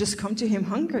голодным. Just come to Him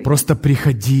hungry. Просто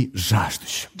приходи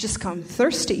жаждущим. Just come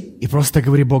thirsty. И просто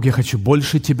говори: Бог, я хочу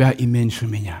больше Тебя и меньше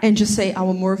меня. And just say, I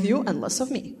want more of you and less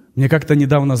of me. Мне как-то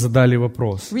недавно задали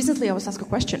вопрос. Recently, I was asked a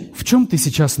question. В чем ты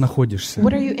сейчас находишься?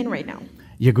 What are you in right now?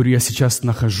 Я говорю, я сейчас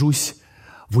нахожусь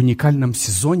в уникальном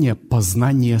сезоне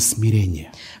познания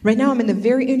смирения. Right now, I'm in a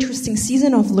very interesting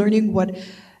season of learning what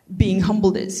being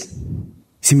humbled is.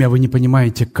 Семья, вы не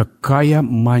понимаете, какая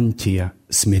мантия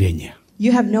смирения.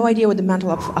 You have no idea what the mantle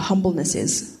of humbleness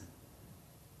is,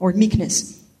 or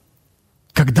meekness.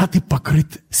 Когда ты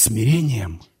покрыт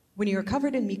смирением, When you're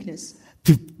covered in meekness,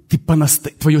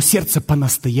 твое сердце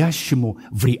по-настоящему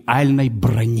в реальной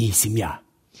броне, семья.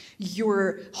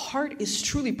 your heart is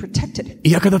truly protected. И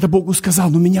я когда-то Богу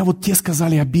сказал: меня вот те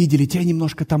сказали, обидели, те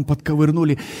немножко там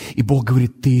подковырнули. И Бог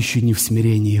говорит: ты еще не в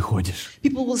смирении ходишь.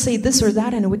 People will say this or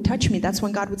that and it would touch me. That's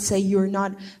when God would say, you're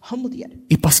not humbled yet.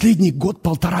 И последний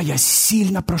год-полтора я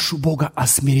сильно прошу Бога о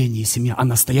смирении, семья, о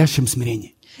настоящем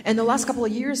смирении. And the last couple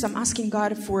of years, I'm asking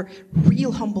God for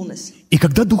real humbleness. И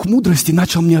когда Дух мудрости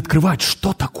начал мне открывать,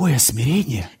 что такое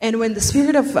смирение, And when the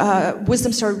spirit of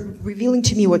wisdom started revealing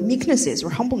to me what meekness is,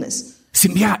 or humbleness,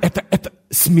 семья, это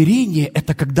смирение,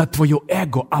 это когда твое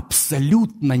эго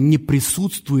абсолютно не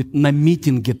присутствует на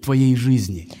митинге твоей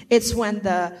жизни. it's when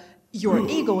your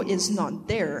ego is not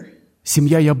there.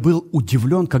 Семья, я был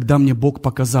удивлен, когда мне Бог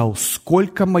показал,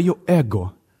 сколько мое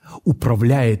эго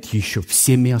управляет еще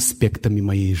всеми аспектами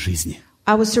моей жизни.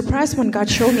 I was surprised when God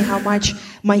showed me how much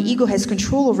my ego has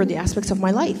control over the aspects of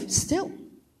my life still.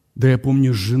 Да я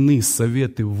помню, жены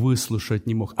советы выслушать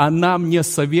не мог. Она мне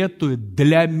советует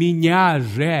для меня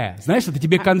же. Знаешь, это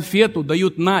тебе конфету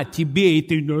дают на тебе, и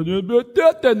ты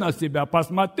на себя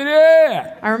посмотри.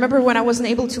 I remember when I wasn't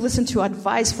able to listen to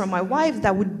advice from my wife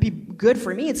that would be good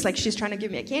for me. It's like she's trying to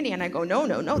give me a candy, and I go, no,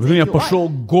 thank Я you. пошел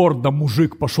гордо,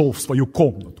 мужик пошел в свою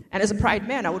комнату, And as a pride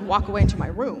man, I would walk away into my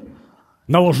room,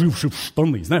 наложивший в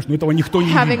штаны. Знаешь, этого никто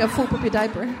не having видит. a full puppy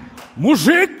diaper.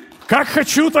 Мужик, как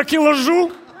хочу, так и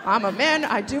ложу. I'm a man,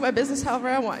 I do my business however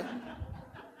I want.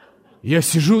 Я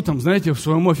сижу там, знаете, в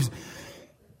своем офисе.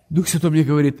 Дух Святой мне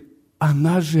говорит: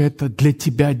 она же это для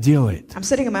тебя делает. I'm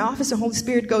sitting in my office and Holy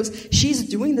Spirit goes, she's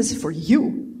doing this for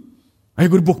you. А я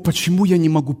говорю: Бог, почему я не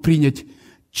могу принять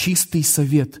чистый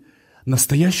совет,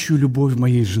 настоящую любовь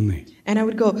моей жены? And I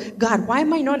would go, God, why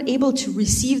am I not able to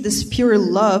receive this pure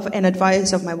love and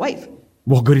advice of my wife?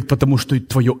 Бог говорит: потому что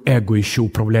твое эго еще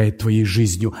управляет твоей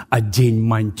жизнью. Одень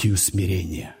мантию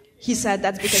смирения. He said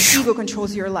that's because ego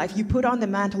controls your life. You put on the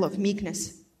mantle of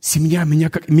meekness. Семья, меня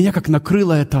как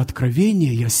накрыло это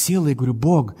откровение, я сел и говорю: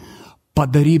 Бог,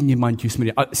 подари мне мантию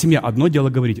смирения. Семья, одно дело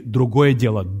говорить, другое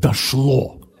дело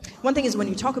дошло. One thing is when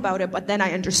you talk about it, but then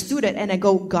I understood it and I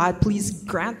go, God, please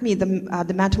grant me the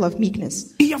mantle of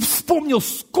meekness. И я вспомнил,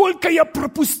 сколько я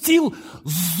пропустил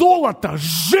золота,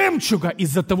 жемчуга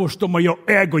из-за того, что мое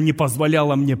эго не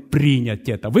позволяло мне принять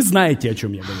это. Вы знаете, о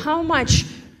чем я говорю. How much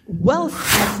wealth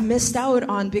I've missed out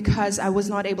on because I was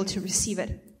not able to receive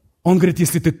it. Он говорит: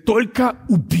 если ты только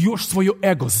убьешь свое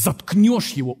эго, заткнешь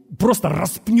его, просто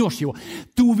распнешь его,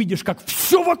 ты увидишь, как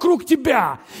все вокруг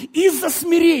тебя из-за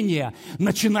смирения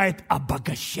начинает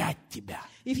обогащать тебя.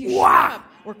 If you shut up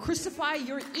or crucify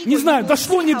your ego, Не знаю, you will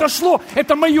дошло, see не how- дошло,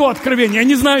 это мое откровение, я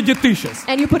не знаю, где ты сейчас.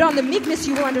 and you put on the meekness,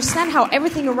 you will understand how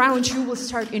everything around you will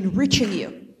start enriching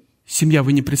you. Семья,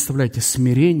 вы не представляете,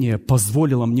 смирение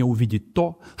позволило мне увидеть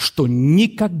то, что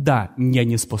никогда я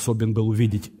не способен был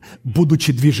увидеть,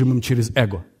 будучи движимым через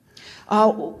эго.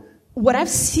 What I've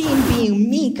seen being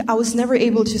meek, I was never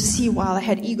able to see while I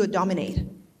had ego dominate.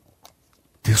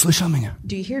 Ты слышал меня?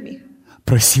 Do you hear me?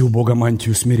 Проси у Бога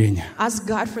мантию смирения. Ask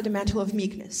God for the mantle of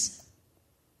meekness.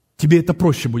 Тебе это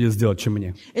проще будет сделать, чем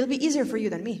мне. It'll be easier for you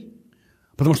than me.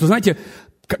 Потому что, знаете,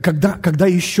 когда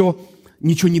еще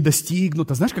ничего не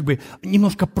достигнуто. Знаешь, как бы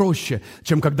немножко проще,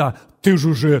 чем когда ты же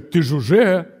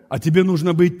уже, а тебе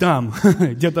нужно быть там,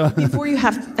 где-то. Before you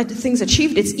have things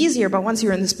achieved, it's easier, but once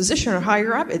you're in this position or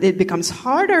higher up, it becomes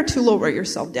harder to lower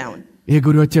yourself down. Я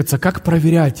говорю, Отец, а как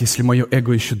проверять, если мое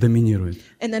эго еще доминирует?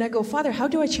 And then I go, Father, how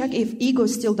do I check if ego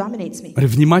still dominates me?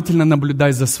 Внимательно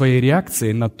наблюдай за своей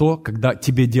реакцией на то, когда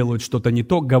тебе делают что-то не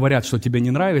то, говорят, что тебе не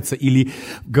нравится, или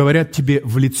говорят тебе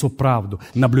в лицо правду.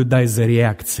 Наблюдай за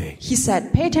реакцией. He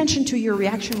said, pay attention to your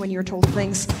reaction when you're told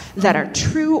things that are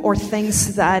true or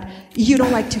things that you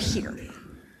don't like to hear.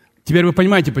 Теперь вы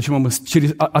понимаете, почему мы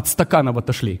от стаканов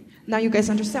отошли? Now you guys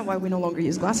understand why we no longer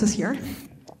use glasses here.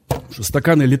 Что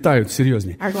стаканы летают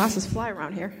серьезнее. Our glasses fly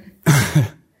around here.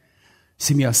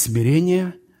 Семья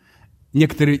смирения.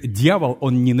 Некоторый дьявол,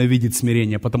 он ненавидит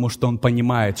смирение, потому что он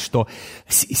понимает, что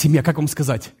семья, как вам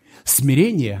сказать,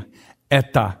 смирение –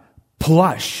 это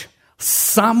плащ,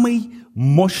 самый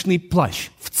мощный плащ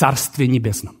в Царстве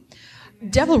Небесном.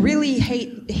 Devil really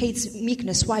hates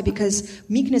meekness. Why? Because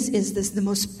meekness is the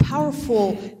most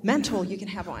powerful mantle you can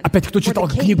have on. Опять, кто читал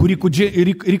книгу Рика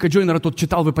Джойнера, тот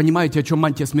читал, вы понимаете, о чем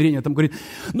мантия смирения. Там говорит,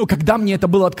 но когда мне это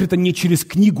было открыто не через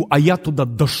книгу, а я туда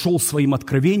дошел своим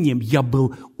откровением, я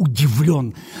был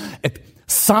удивлен. Это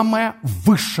самая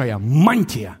высшая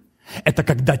мантия. Это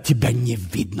когда тебя не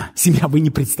видно. Семья, вы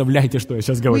не представляете, что я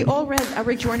сейчас говорю. We all read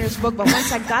Rick Joyner's book, but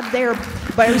once I got there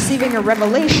by receiving a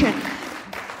revelation,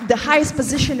 the highest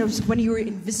position is when you are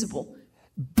invisible.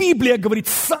 Библия говорит,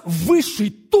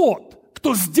 высший тот,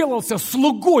 кто сделался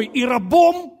слугой и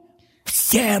рабом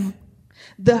всем.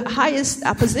 The highest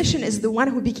position is the one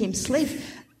who became slave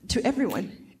to everyone.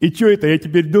 И что это? Я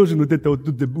теперь должен вот это вот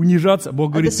тут унижаться?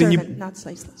 Бог говорит, ты не...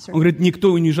 Он говорит,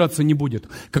 никто унижаться не будет.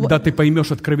 Когда ты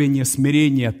поймешь откровение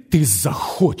смирения, ты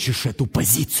захочешь эту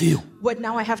позицию. What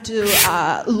now I have to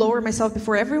lower myself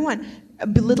before everyone?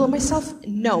 Belittle myself?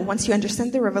 No. Once you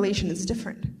understand the revelation, it's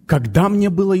different. Когда мне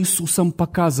было Иисусом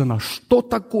показано, что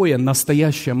такое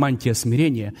настоящая мантия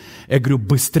смирения, я говорю,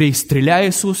 быстрее стреляй,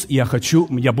 Иисус, я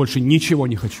больше ничего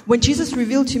не хочу. When Jesus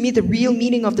revealed to me the real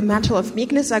meaning of the mantle of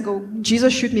meekness, I go,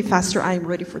 Jesus, shoot me faster. I am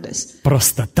ready for this.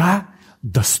 Простота,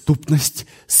 доступность,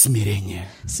 смирение.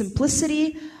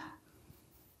 Simplicity,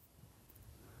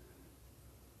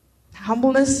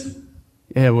 humbleness,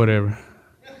 Whatever.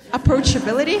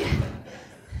 approachability.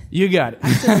 You got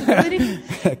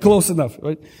it. Close enough.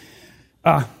 Right?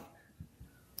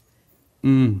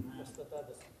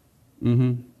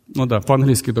 Ну да,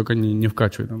 по-английски только не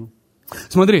вкачивай.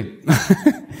 Смотри,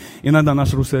 иногда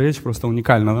наша русская речь просто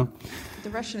уникальна, да?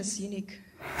 The Russian is unique.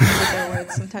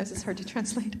 Sometimes it's hard to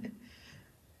translate.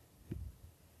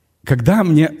 Когда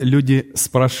мне люди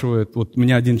спрашивают, вот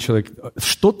меня один человек,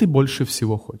 что ты больше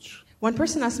всего хочешь? One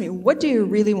person asked me, what do you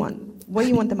really want? What do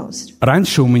you want the most?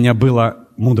 Раньше у меня была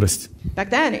мудрость. Back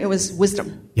then, it was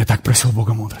wisdom. Я так просил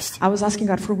Бога мудрости. I was asking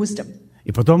God for wisdom.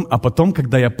 И потом,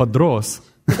 когда я подрос,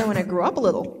 But then when I grew up a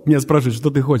little, меня спрашивают, что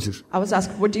ты хочешь? I was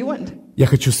asked, what do you want? Я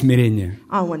хочу смирения.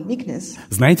 I want meekness.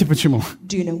 Знаете почему?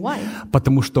 Do you know why?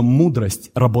 Потому что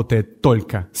мудрость работает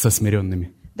только со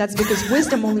смиренными. That's because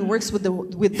wisdom only works with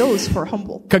those who are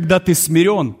humble. Когда ты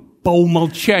смирен, по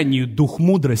умолчанию дух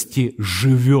мудрости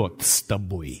живет с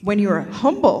тобой. When you're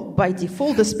humble, by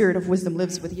default, the spirit of wisdom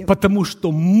lives with you. Потому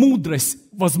что мудрость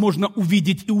возможно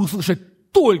увидеть и услышать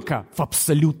только в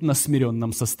абсолютно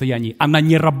смиренном состоянии. Она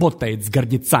не работает с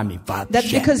гордецами That's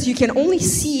вообще. because you can only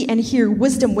see and hear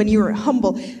wisdom when you're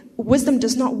humble. Wisdom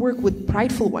does not work with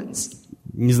prideful ones.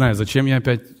 Не знаю, зачем я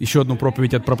опять еще одну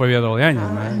проповедь отпроповедовал, я не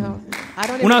знаю. I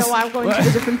don't even know why I'm going to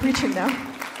the different preaching now.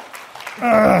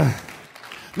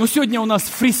 Ну, сегодня у нас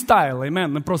фристайл, amen,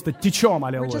 мы просто течем,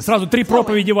 аллилуйя. Сразу 3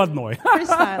 проповеди в одной.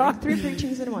 Freestyle, 3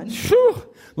 preachings in one.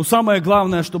 Ну, самое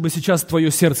главное, чтобы сейчас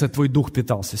твое сердце, твой дух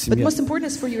питался, But семья. most important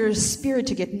is for your spirit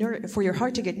to get for your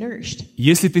heart to get nourished.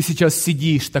 Если ты сейчас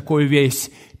сидишь такой весь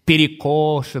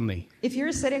перекошенный, If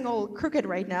you're sitting all crooked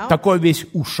right now, такой весь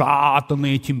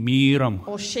ушатанный этим миром,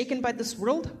 all shaken by this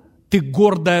world, ты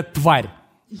гордая тварь.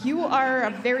 you are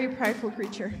a very prideful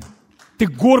creature. Ты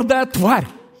гордая тварь.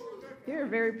 You're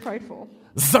very prideful.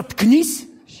 Заткнись,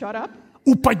 Shut up.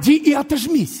 упади и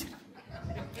отожмись.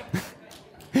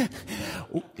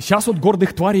 Сейчас вот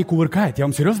гордых тварей кувыркает, я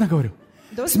вам серьезно говорю.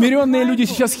 Смиренные люди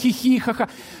сейчас хихи-ха-ха.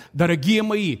 Дорогие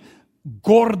мои,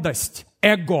 гордость,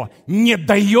 эго не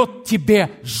дает тебе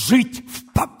жить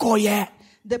в покое.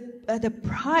 The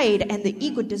pride and the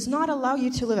ego does not allow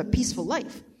you to live a peaceful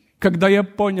life. Когда я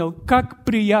понял, как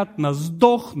приятно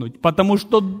сдохнуть, потому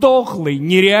что дохлый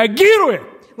не реагирует.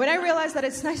 When I realized that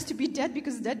it's nice to be dead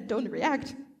because dead don't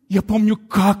react. Я помню,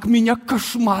 как меня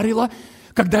кошмарило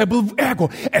когда я был в эго,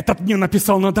 этот мне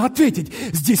написал, надо ответить.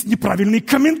 Здесь неправильный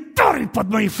комментарий под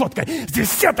моей фоткой.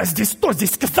 Здесь это, здесь то,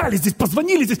 здесь сказали, здесь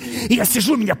позвонили, здесь. И я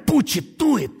сижу, меня пучит,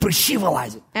 тует, прыщи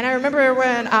вылазят. And I remember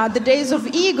when the days of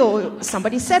ego,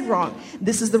 somebody said wrong.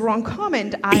 This is the wrong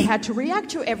comment. I had to react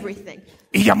to everything.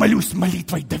 И я молюсь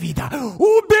молитвой Давида.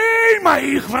 Убей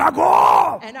моих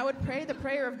врагов! And I would pray the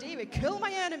prayer of David, kill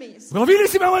my enemies. Вы ловили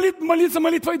себя молиться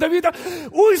молитвой Давида?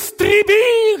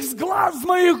 Устреби их с глаз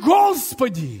моих,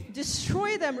 Господи!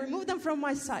 Destroy them, remove them from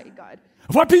my sight, God.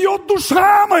 Вопиет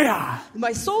душа моя!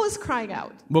 My soul is crying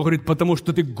out. Бог говорит, потому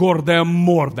что ты гордая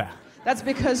морда. That's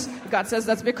because, God says,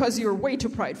 that's because you're way too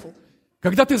prideful.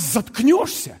 Когда ты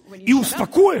заткнешься и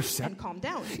успокоишься,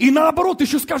 и наоборот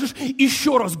еще скажешь,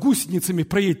 еще раз гусеницами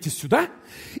проедьте сюда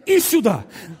и сюда,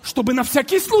 чтобы на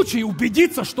всякий случай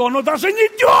убедиться, что оно даже не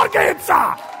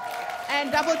дергается.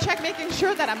 And double check, making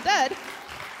sure that I'm dead.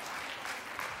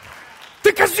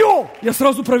 Ты козел! Я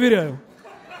сразу проверяю.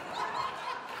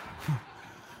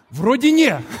 Вроде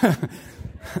не.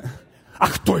 А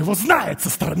кто его знает,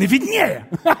 со стороны виднее.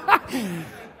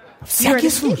 Всякий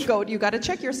случай. You gotta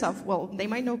check yourself. Well, they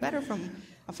might know better from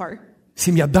afar.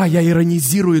 Семья, да, я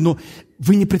иронизирую, но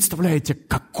вы не представляете,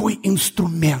 какой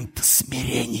инструмент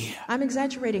смирения. I'm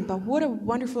exaggerating, but what a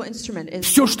wonderful instrument is.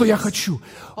 Все, что я хочу.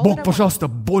 Бог, пожалуйста,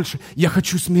 больше. Я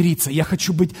хочу смириться, я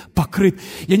хочу быть покрыт,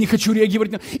 я не хочу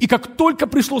реагировать. И как только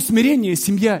пришло смирение,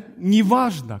 семья,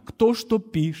 неважно, кто что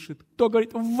пишет, кто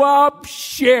говорит,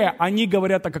 вообще, они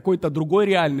говорят о какой-то другой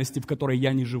реальности, в которой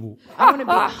я не живу. I want to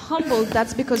be humbled.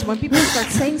 That's because when people start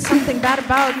saying something bad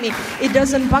about me, it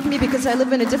doesn't bug me because I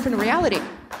live in a different reality.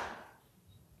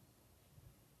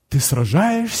 Ты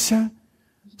сражаешься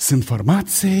с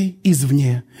информацией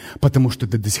извне, потому что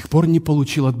ты до сих пор не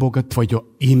получил от Бога твое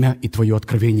имя и твое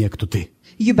откровение, кто ты.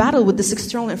 You battle with this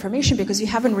external information because you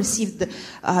haven't received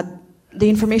the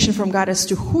information from God as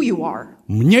to who you are.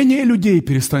 Мнение людей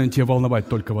перестанет тебя волновать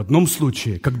только в одном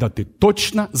случае, когда ты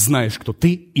точно знаешь, кто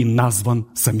ты и назван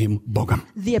самим Богом.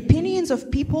 The opinions of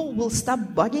people will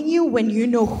stop bugging you when you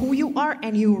know who you are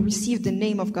and you receive the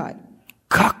name of God.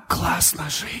 Как классно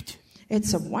жить!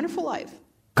 It's a wonderful life.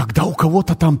 Когда у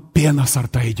кого-то там пена со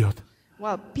рта идет,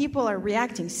 While people are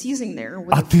reacting, seizing there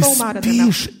with а the ты foam out of their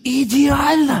mouth, спишь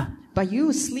идеально, but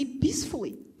you sleep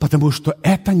peacefully. потому что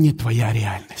это не твоя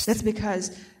реальность. That's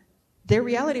because their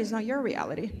reality is not your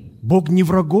reality. Бог не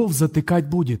врагов затыкать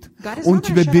будет. God is Он not going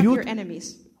тебя to shut up your берет,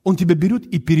 enemies. Он тебя берет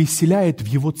и переселяет в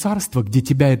Его царство, где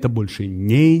тебя это больше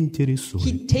не интересует.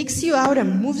 He takes you out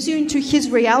and moves you into His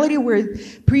reality where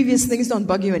previous things don't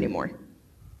bug you anymore.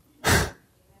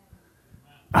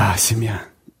 Семья.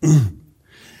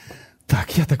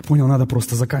 Так, я так понял, надо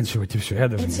просто заканчивать и все. Я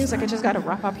даже It не seems знаю. like I just got to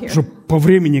wrap up here. Что по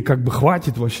времени как бы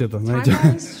хватит вообще-то, знаете.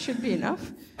 Timelines should be enough.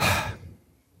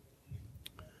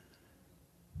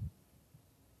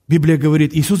 Библия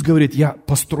говорит, Иисус говорит, я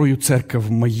построю церковь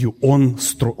мою. Он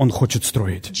хочет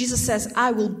строить. Jesus says,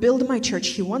 I will build my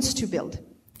church. He wants to build.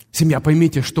 Семья,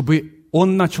 поймите, чтобы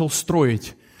Он начал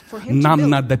строить, For him to нам build.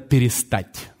 надо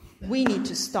перестать. We need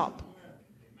to stop.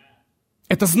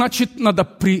 Это значит,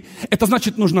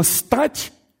 нужно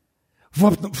стать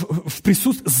в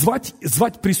присутствие,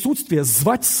 звать присутствие,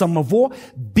 звать самого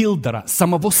билдера,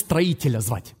 самого строителя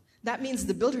звать. That means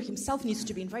the builder himself needs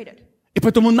to be invited. И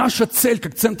поэтому наша цель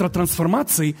как центра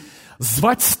трансформации –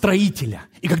 звать строителя.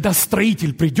 И когда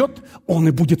строитель придет, он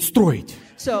и будет строить.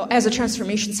 So as a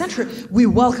transformation center, we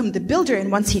welcome the builder, and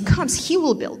once he comes, he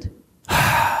will build.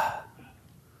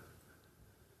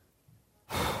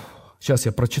 Сейчас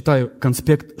я прочитаю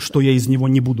конспект, что я из него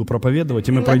не буду проповедовать,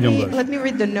 и мы пройдем дальше. Let me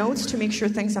read the notes to make sure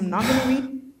things I'm not going to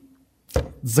read.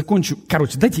 Закончу.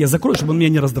 Дайте я закрою, чтобы он меня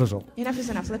не раздражал. Enough is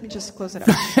enough. Let me just close it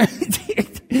up.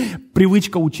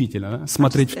 Привычка учителя, да?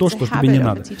 Смотреть в то, It's что a тебе не habit of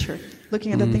надо. a teacher,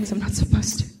 looking at the things I'm not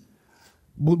supposed to.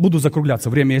 Буду закругляться,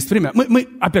 время есть время. Мы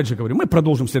опять же говорю, мы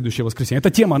продолжим в следующее воскресенье.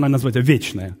 Эта тема, она называется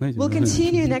вечная. Знаете? We'll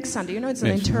continue next Sunday. You know, it's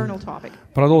an internal topic.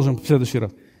 Продолжим в следующий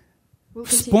раз. We'll continue next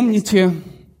Вспомните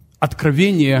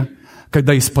откровение,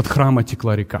 когда из-под храма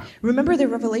текла река. Remember the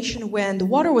revelation when the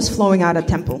water was flowing out of the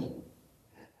temple?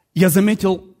 Я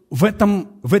заметил, в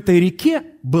этой реке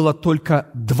было только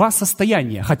 2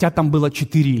 состояния, хотя там было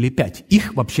 4 или 5.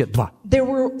 Их вообще 2. There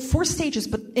were 4 stages,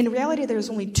 but in reality there's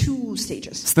only 2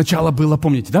 stages. Сначала было,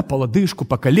 помните, да, по лодыжку,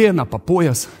 по колено, по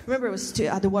пояс. Remember, it was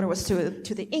the water was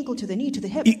to the ankle, to the knee, to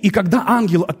the hip. И когда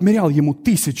ангел отмерял ему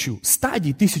 1000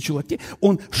 стадий, 1000 локтей,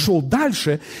 он шел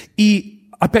дальше, и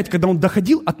опять, когда он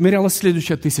доходил, отмерялась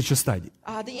следующая 1000 стадий.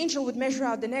 The angel would measure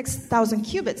out the next 1000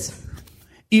 cubits.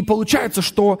 И получается,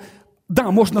 что Да,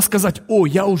 можно сказать, о,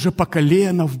 я уже по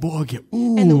колено в Боге.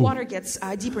 And the water gets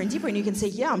deeper and deeper, and you can say,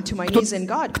 yeah, I'm to my knees in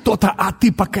God. Кто-то, а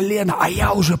ты по колено, а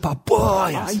я уже по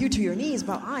пояс. You to your knees,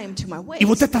 but I am to my waist. И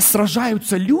вот это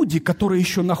сражаются люди, которые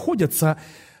еще находятся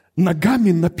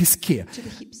ногами на песке. To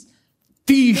the hips.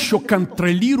 Ты еще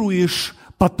контролируешь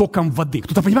потоком воды.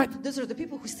 Кто-то понимает? Those are the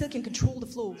people who still can control the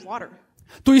flow of water.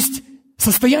 То есть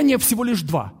состояние всего лишь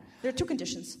два. There are two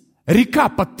conditions. Река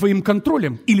под твоим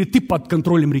контролем или ты под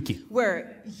контролем реки.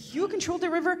 Where you control the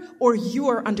river or you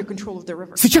are under control of the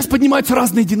river. Сейчас поднимаются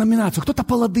разные деноминации. Кто-то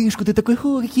по лодыжку, ты такой,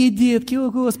 о, какие детки, о,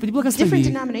 Господи, Different благослови.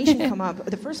 denominations come up.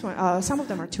 The first one, some of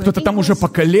them are to Кто-то там уже по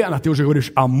колено, ты уже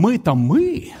говоришь, а мы-то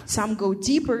мы. Some go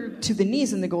deeper to the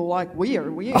knees and they go like, we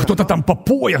are. А кто-то там по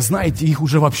пояс, знаете, их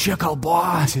уже вообще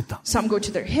колбасит. Там, Some go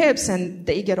to their hips and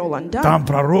they get all undone. там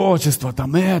пророчество,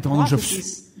 там это, он уже...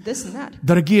 Prophecies, this and that.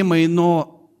 Дорогие мои,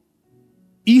 но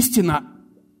истина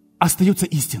остается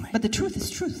истиной. But the truth is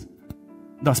truth.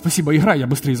 Да, спасибо, играй, я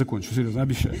быстрее закончу, серьезно,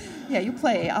 обещаю. Yeah, you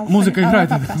play. Музыка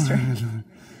играет. wrap up faster.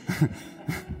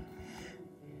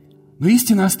 Но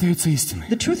истина остается истиной.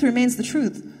 The truth remains the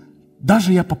truth.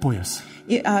 Даже я по пояс.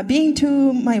 Being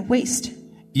to my waist,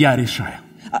 Я решаю.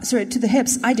 to the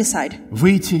hips, I decide.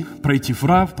 Выйти, пройти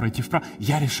вправо,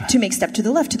 я решаю. To make step to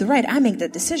the left, to the right, I make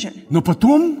that decision. Но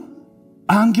потом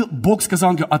Бог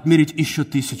сказал ангелу отмерить еще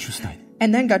 1000 стадий.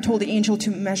 And then God told the angel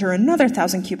to measure another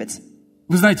 1,000 cubits.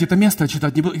 Вы знаете, это место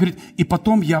читать не буду. И говорит, и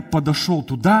потом я подошел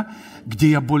туда,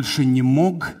 где я больше не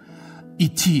мог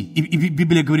идти. И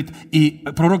Библия говорит, и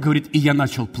пророк говорит, и я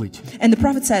начал плыть. And the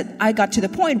prophet said, I got to the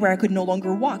point where I could no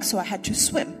longer walk, so I had to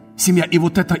swim. Семья, и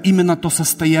вот это именно то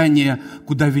состояние,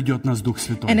 куда ведет нас Дух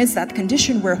Святой. And it's that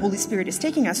condition where Holy Spirit is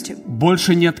taking us to.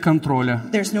 Больше нет контроля.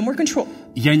 There's no more control.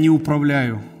 Я не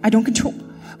управляю. I don't control.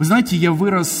 Вы знаете, я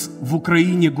вырос в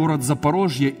Украине, город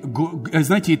Запорожье,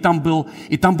 знаете, и там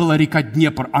была река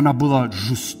Днепр, она была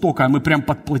жестокая, мы прям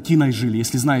под плотиной жили,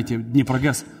 если знаете,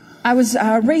 Днепрогэс. I was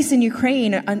raised in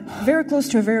Ukraine, very close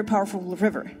to a very powerful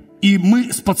river. И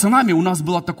мы с пацанами, у нас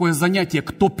было такое занятие,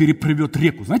 кто переплывет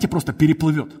реку, знаете, просто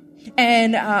переплывет.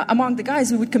 And among the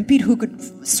guys, we would compete who could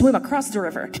swim across the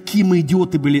river. Какие мы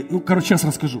идиоты были, сейчас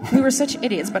расскажу. We were such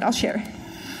idiots, but I'll share.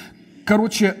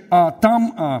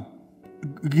 Там...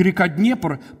 река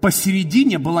Днепр,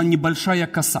 посередине была небольшая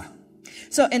коса.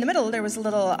 So in the middle there was a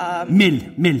little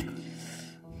Мель.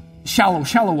 Shallow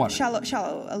water.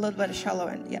 Shallow, a little bit shallow,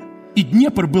 and yeah. И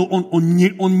Днепр был, он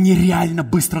нереально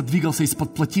быстро двигался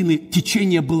из-под плотины,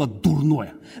 течение было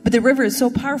дурное. But the river is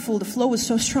so powerful, the flow is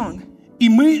so strong. И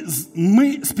мы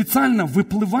специально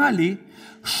выплывали,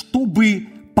 чтобы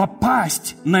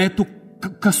попасть на эту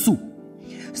косу.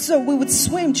 So we would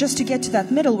swim just to get to that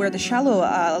middle where the shallow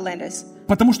land is.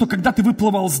 Потому что когда ты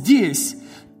выплывал здесь,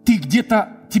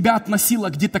 тебя относило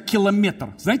где-то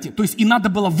километр, знаете? То есть и надо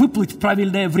было выплыть в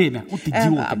правильное время. Вот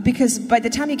идиоты. Because by the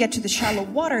time you get to the shallow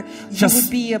water, you would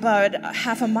be about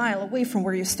half a mile away from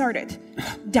where you started,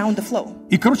 down the flow.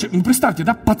 И, представьте,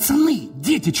 да, пацаны,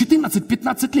 дети,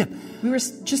 14-15 лет. We were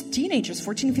just teenagers,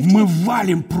 14, 15. Мы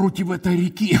валим против этой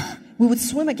реки. We would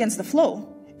swim against the flow.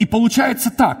 И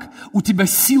получается так, у тебя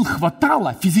сил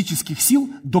хватало, физических сил,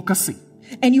 до косы.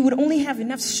 And you would only have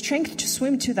enough strength to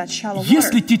swim to that shallow water.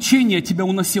 Если течение тебя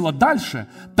уносило дальше,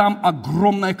 там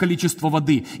огромное количество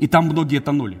воды, и там многие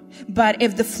тонули. But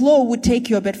if the flow would take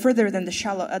you a bit further than the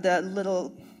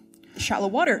little shallow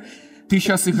water, ты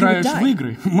сейчас играешь в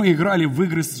игры, мы играли в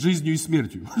игры с жизнью и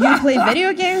смертью. You play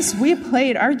video games, we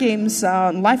played our games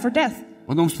life or death.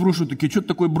 Потом спрашивают такие, что ты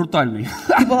такой брутальный?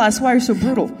 People ask, why are you so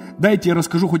brutal? Дайте я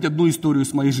расскажу хоть одну историю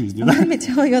с моей жизни. Let me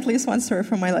tell you at least one story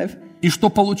from my life. И что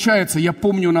получается, я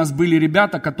помню, у нас были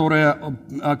ребята,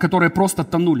 которые просто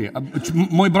тонули.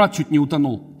 Мой брат чуть не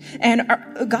утонул. And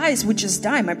our guys would just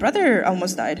die. My brother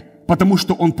almost died. Потому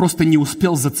что он просто не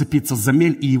успел зацепиться за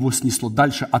мель, и его снесло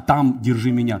дальше, а там,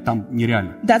 держи меня, там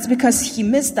нереально. That's because he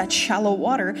missed that shallow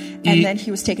water, and then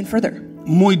he was taken further.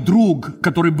 Мой друг,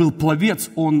 который был пловец,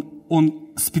 он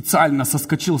специально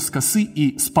соскочил с косы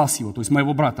и спас его. То есть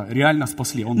моего брата реально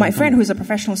спасли. My friend, who is a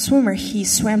professional swimmer, he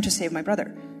swam to save my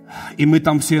brother. И мы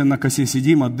там все на косе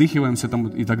сидим, отдыхиваемся там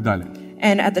и так далее.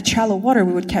 And at the shallow water,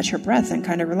 we would catch our breath and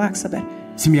kind of relax a bit.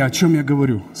 Семья, о чем я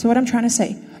говорю? So what I'm trying to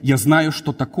say? Я знаю,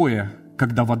 что такое,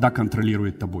 когда вода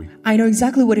контролирует тобой. I know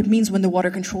exactly what it means when the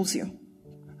water controls you.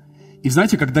 И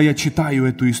знаете, когда я читаю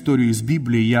эту историю из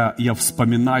Библии, я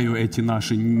вспоминаю эти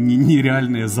наши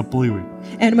нереальные заплывы.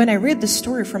 And when I read the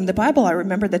story from the Bible, I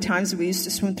remember the times we used to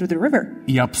swim through the river.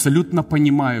 Я абсолютно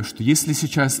понимаю, что если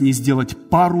сейчас не сделать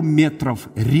пару метров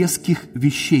резких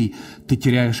вещей, ты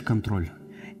теряешь контроль.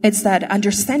 It's that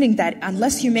understanding that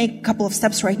unless you make a couple of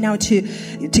steps right now to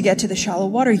get to the shallow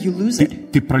water, you lose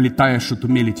it. Ты пролетаешь эту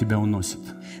мель, и тебя уносит.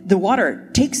 The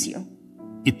water takes you.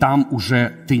 И там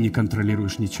уже ты не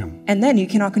контролируешь ничем. And then you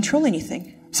cannot control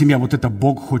anything. Семья, вот это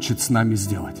Бог хочет с нами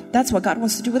сделать. That's what God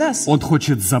wants to do with us. Он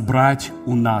хочет забрать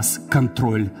у нас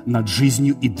контроль над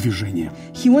жизнью и движением.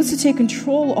 He wants to take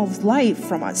control of life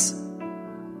from us.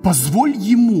 Позволь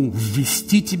Ему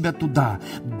ввести тебя туда,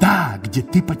 да, где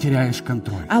ты потеряешь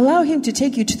контроль. Allow Him to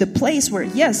take you to the place where,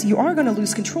 yes, you are going to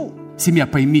lose control. Семья,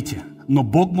 поймите, но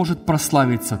Бог может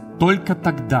прославиться только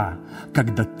тогда,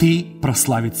 когда ты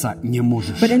прославиться не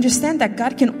можешь. But understand that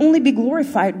God can only be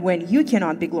glorified when you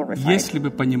cannot be glorified. Если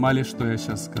бы понимали, что я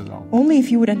сейчас сказал. Only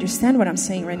if you would understand what I'm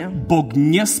saying right now. Бог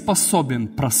не способен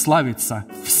прославиться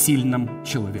в сильном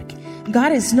человеке.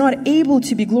 God is not able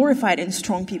to be glorified in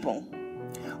strong people.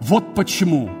 Вот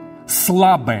почему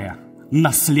слабое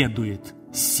наследует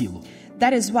силу.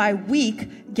 That is why weak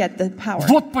get the power.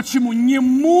 Вот почему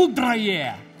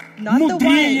немудрое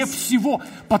мудрее всего,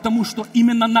 потому что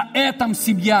именно на этом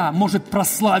семья может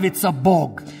прославиться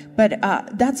Бог. But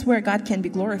that's where God can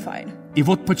be glorified. И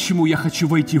вот почему я хочу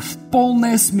войти в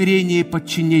полное смирение и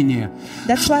подчинение,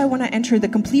 That's why I want to enter the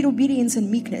complete obedience and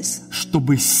meekness.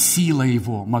 Чтобы сила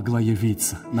Его могла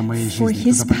явиться на моей For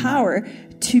жизни. His power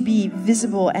to be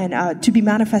visible and to be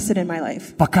manifested in my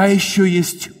life. Пока еще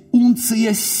есть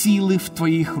унция силы в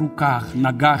твоих руках,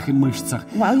 ногах и мышцах,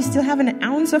 While you still have an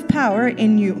ounce of power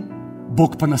in you,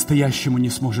 Бог по-настоящему не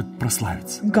сможет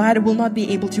прославиться. God will not be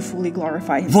able to fully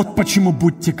glorify Himself. Вот почему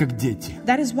будьте как дети.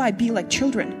 That is why be like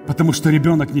children. Потому что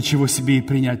ребенок ничего себе и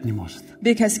принять не может.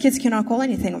 Because kids cannot call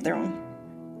anything of their own.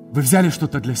 Вы взяли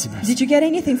что-то для себя? Did you get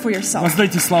anything for yourself?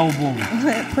 Воздайте славу Богу.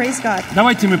 Praise God.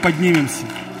 Давайте мы поднимемся.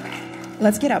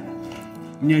 Let's get up.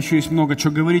 У меня еще есть много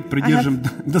чего говорить, I придержим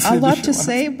have до a lot to следующего.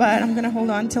 say, but I'm going to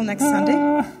hold on till next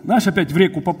Sunday. Знаешь, опять в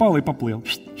реку попал и поплыл.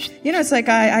 You know, it's like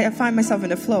I find myself in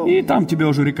the flow, И там тебя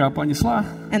уже река понесла.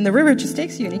 and the river just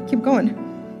takes you, and you keep going.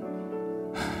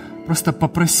 Просто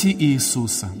попроси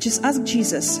Иисуса Just ask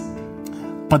Jesus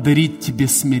подарить тебе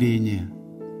смирение.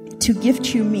 to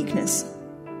gift you meekness.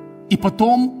 И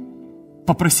потом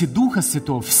попроси Духа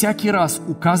Святого всякий раз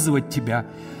указывать тебя,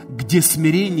 где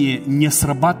смирение не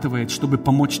срабатывает, чтобы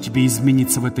помочь тебе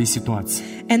измениться в этой ситуации.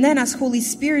 And then ask Holy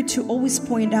Spirit to always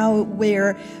point out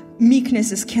where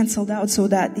meekness is canceled out so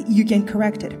that you can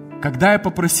correct it. Когда я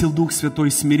попросил Дух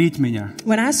Святой смирить меня,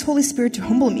 When I asked Holy Spirit to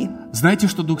humble me, знаете,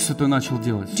 что Дух Святой начал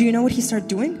делать? do you know what He started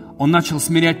doing? Он начал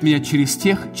смирять меня через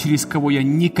тех, через кого я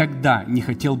никогда не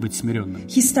хотел быть смиренным.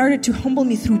 He started to humble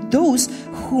me through those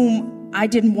whom I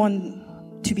didn't want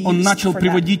to be Он used начал for that.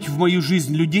 приводить в мою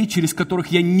жизнь людей, через которых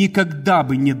я никогда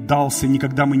бы не дался,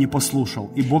 никогда бы не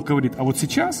послушал. И Бог говорит, а вот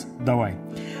сейчас давай.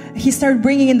 He started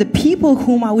bringing in the people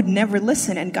whom I would never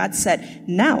listen, and God said,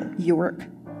 now you work.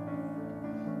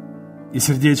 И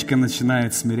сердечко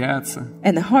начинает смиряться.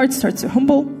 And the heart starts to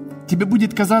humble. Тебе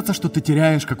будет казаться, что ты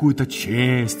теряешь какую-то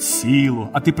честь, силу,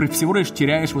 а ты всего лишь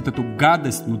теряешь вот эту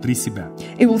гадость внутри себя.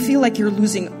 It will feel like you're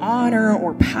losing honor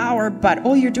or power, but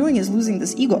all you're doing is losing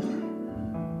this ego.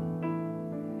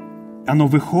 Оно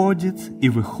выходит и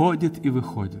выходит и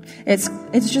выходит. It's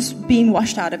just being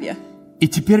washed out of you. И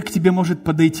теперь к тебе может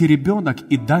подойти ребенок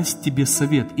и даст тебе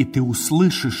совет, и ты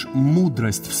услышишь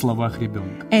мудрость в словах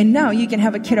ребенка. And now you can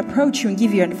have a kid approach you and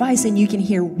give you advice, and you can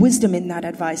hear wisdom in that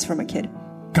advice from a kid.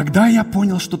 Когда я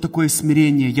понял, что такое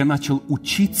смирение, я начал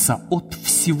учиться от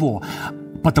всего,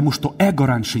 потому что эго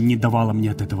раньше не давало мне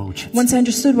от этого учиться. Once I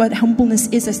understood what humbleness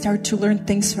is, I started to learn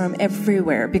things from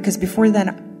everywhere, because before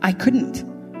then I couldn't.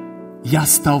 Я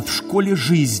стал в школе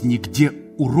жизни, где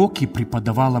уроки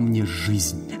преподавала мне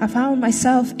жизнь. I found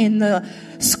myself in the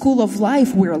school of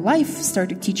life where life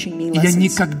started teaching me И я lessons.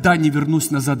 никогда не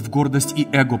вернусь назад в гордость и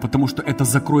эго, потому что это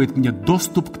закроет мне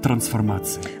доступ к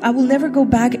трансформации. I will never go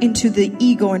back into the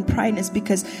ego and prideness,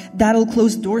 because that'll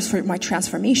close doors for my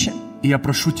transformation. И я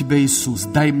прошу тебя, Иисус,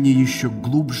 дай мне еще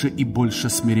глубже и больше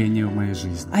смирения в моей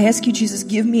жизни. I ask you, Jesus,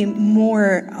 give me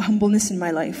more humbleness in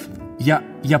my life.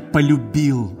 Я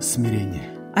полюбил смирение.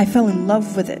 I fell in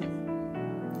love with it.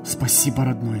 Спасибо,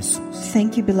 родной Иисус.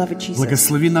 Thank you, beloved Jesus.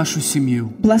 Благослови нашу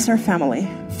семью. Bless our family.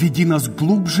 Веди нас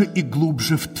глубже и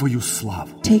глубже в Твою славу.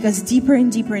 Take us deeper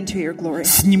and deeper into your glory.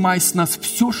 Снимай с нас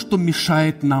все, что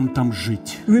мешает нам там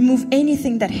жить. Remove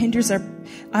anything that hinders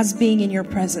us being in your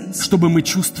presence. Чтобы мы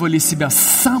чувствовали себя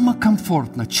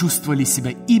самокомфортно, чувствовали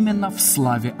себя именно в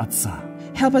славе Отца.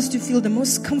 Help us to feel the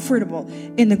most comfortable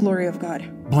in the glory of God.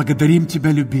 Благодарим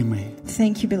Тебя, любимый,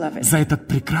 Thank you, beloved, за этот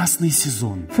прекрасный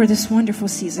сезон. for this wonderful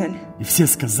season. И все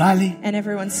сказали: And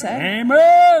everyone said,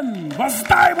 Аминь!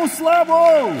 Воздай Ему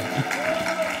славу!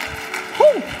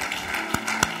 Фу!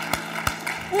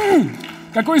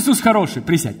 Какой Иисус хороший,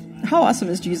 присядь. How awesome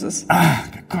is Jesus?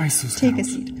 Какой Иисус Take a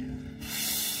хороший. seat.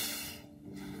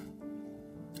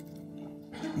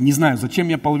 Не знаю, зачем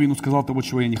я половину сказал того,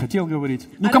 чего я не хотел говорить.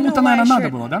 Ну, I don't кому-то, know why I наверное, надо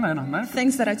shared было, да, наверное?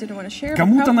 Things that I didn't want to share. but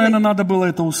Кому-то, probably наверное, надо было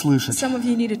это услышать. some of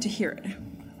you needed to hear it.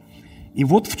 И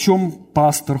вот в чем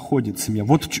пастор ходит, семья.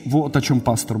 Вот о чем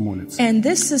пастор молится. And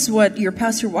this is what your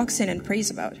pastor walks in and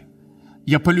prays about.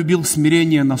 Я полюбил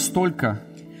смирение настолько,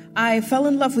 I fell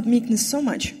in love with meekness so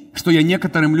much что я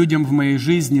некоторым людям в моей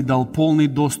жизни дал полный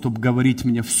доступ говорить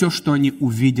мне все, что они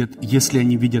увидят, если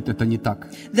они видят это не так.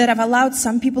 that I've allowed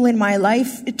some people in my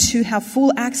life to have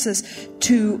full access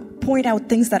to point out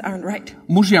things that aren't right.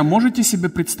 Мужья, можете себе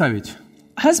представить?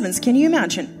 Husbands, can you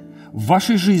imagine? В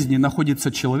вашей жизни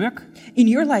находится человек, In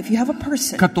your life, you have a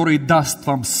person который даст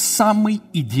вам самый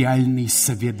идеальный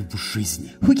совет в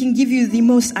жизни. who can give you the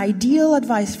most ideal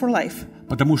advice for life.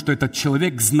 Потому что этот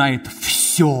человек знает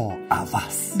все о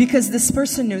вас. Because this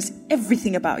person knows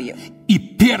everything about you. И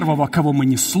первого, кого мы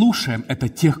не слушаем, это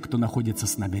тех, кто находится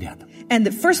с нами рядом. And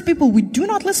the first people we do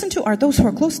not listen to are those who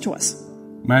are close to us.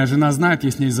 Моя жена знает, я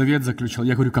с ней завет заключил.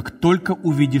 Я говорю, как только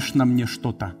увидишь на мне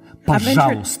что-то,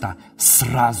 пожалуйста,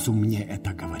 сразу мне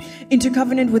это говори. Into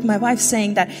covenant with my wife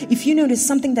saying that if you notice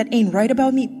something that ain't right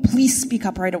about me, please speak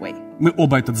up right away. Мы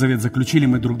оба этот завет заключили,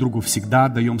 мы друг другу всегда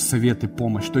даем совет и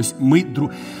помощь. То есть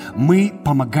мы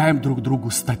помогаем друг другу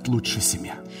стать лучше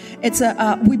семья.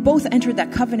 We both entered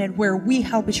that covenant where we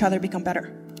help each other become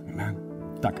better. Amen.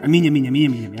 Так, аминь, аминь, аминь,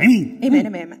 аминь, аминь. Amen,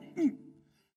 amen, amen.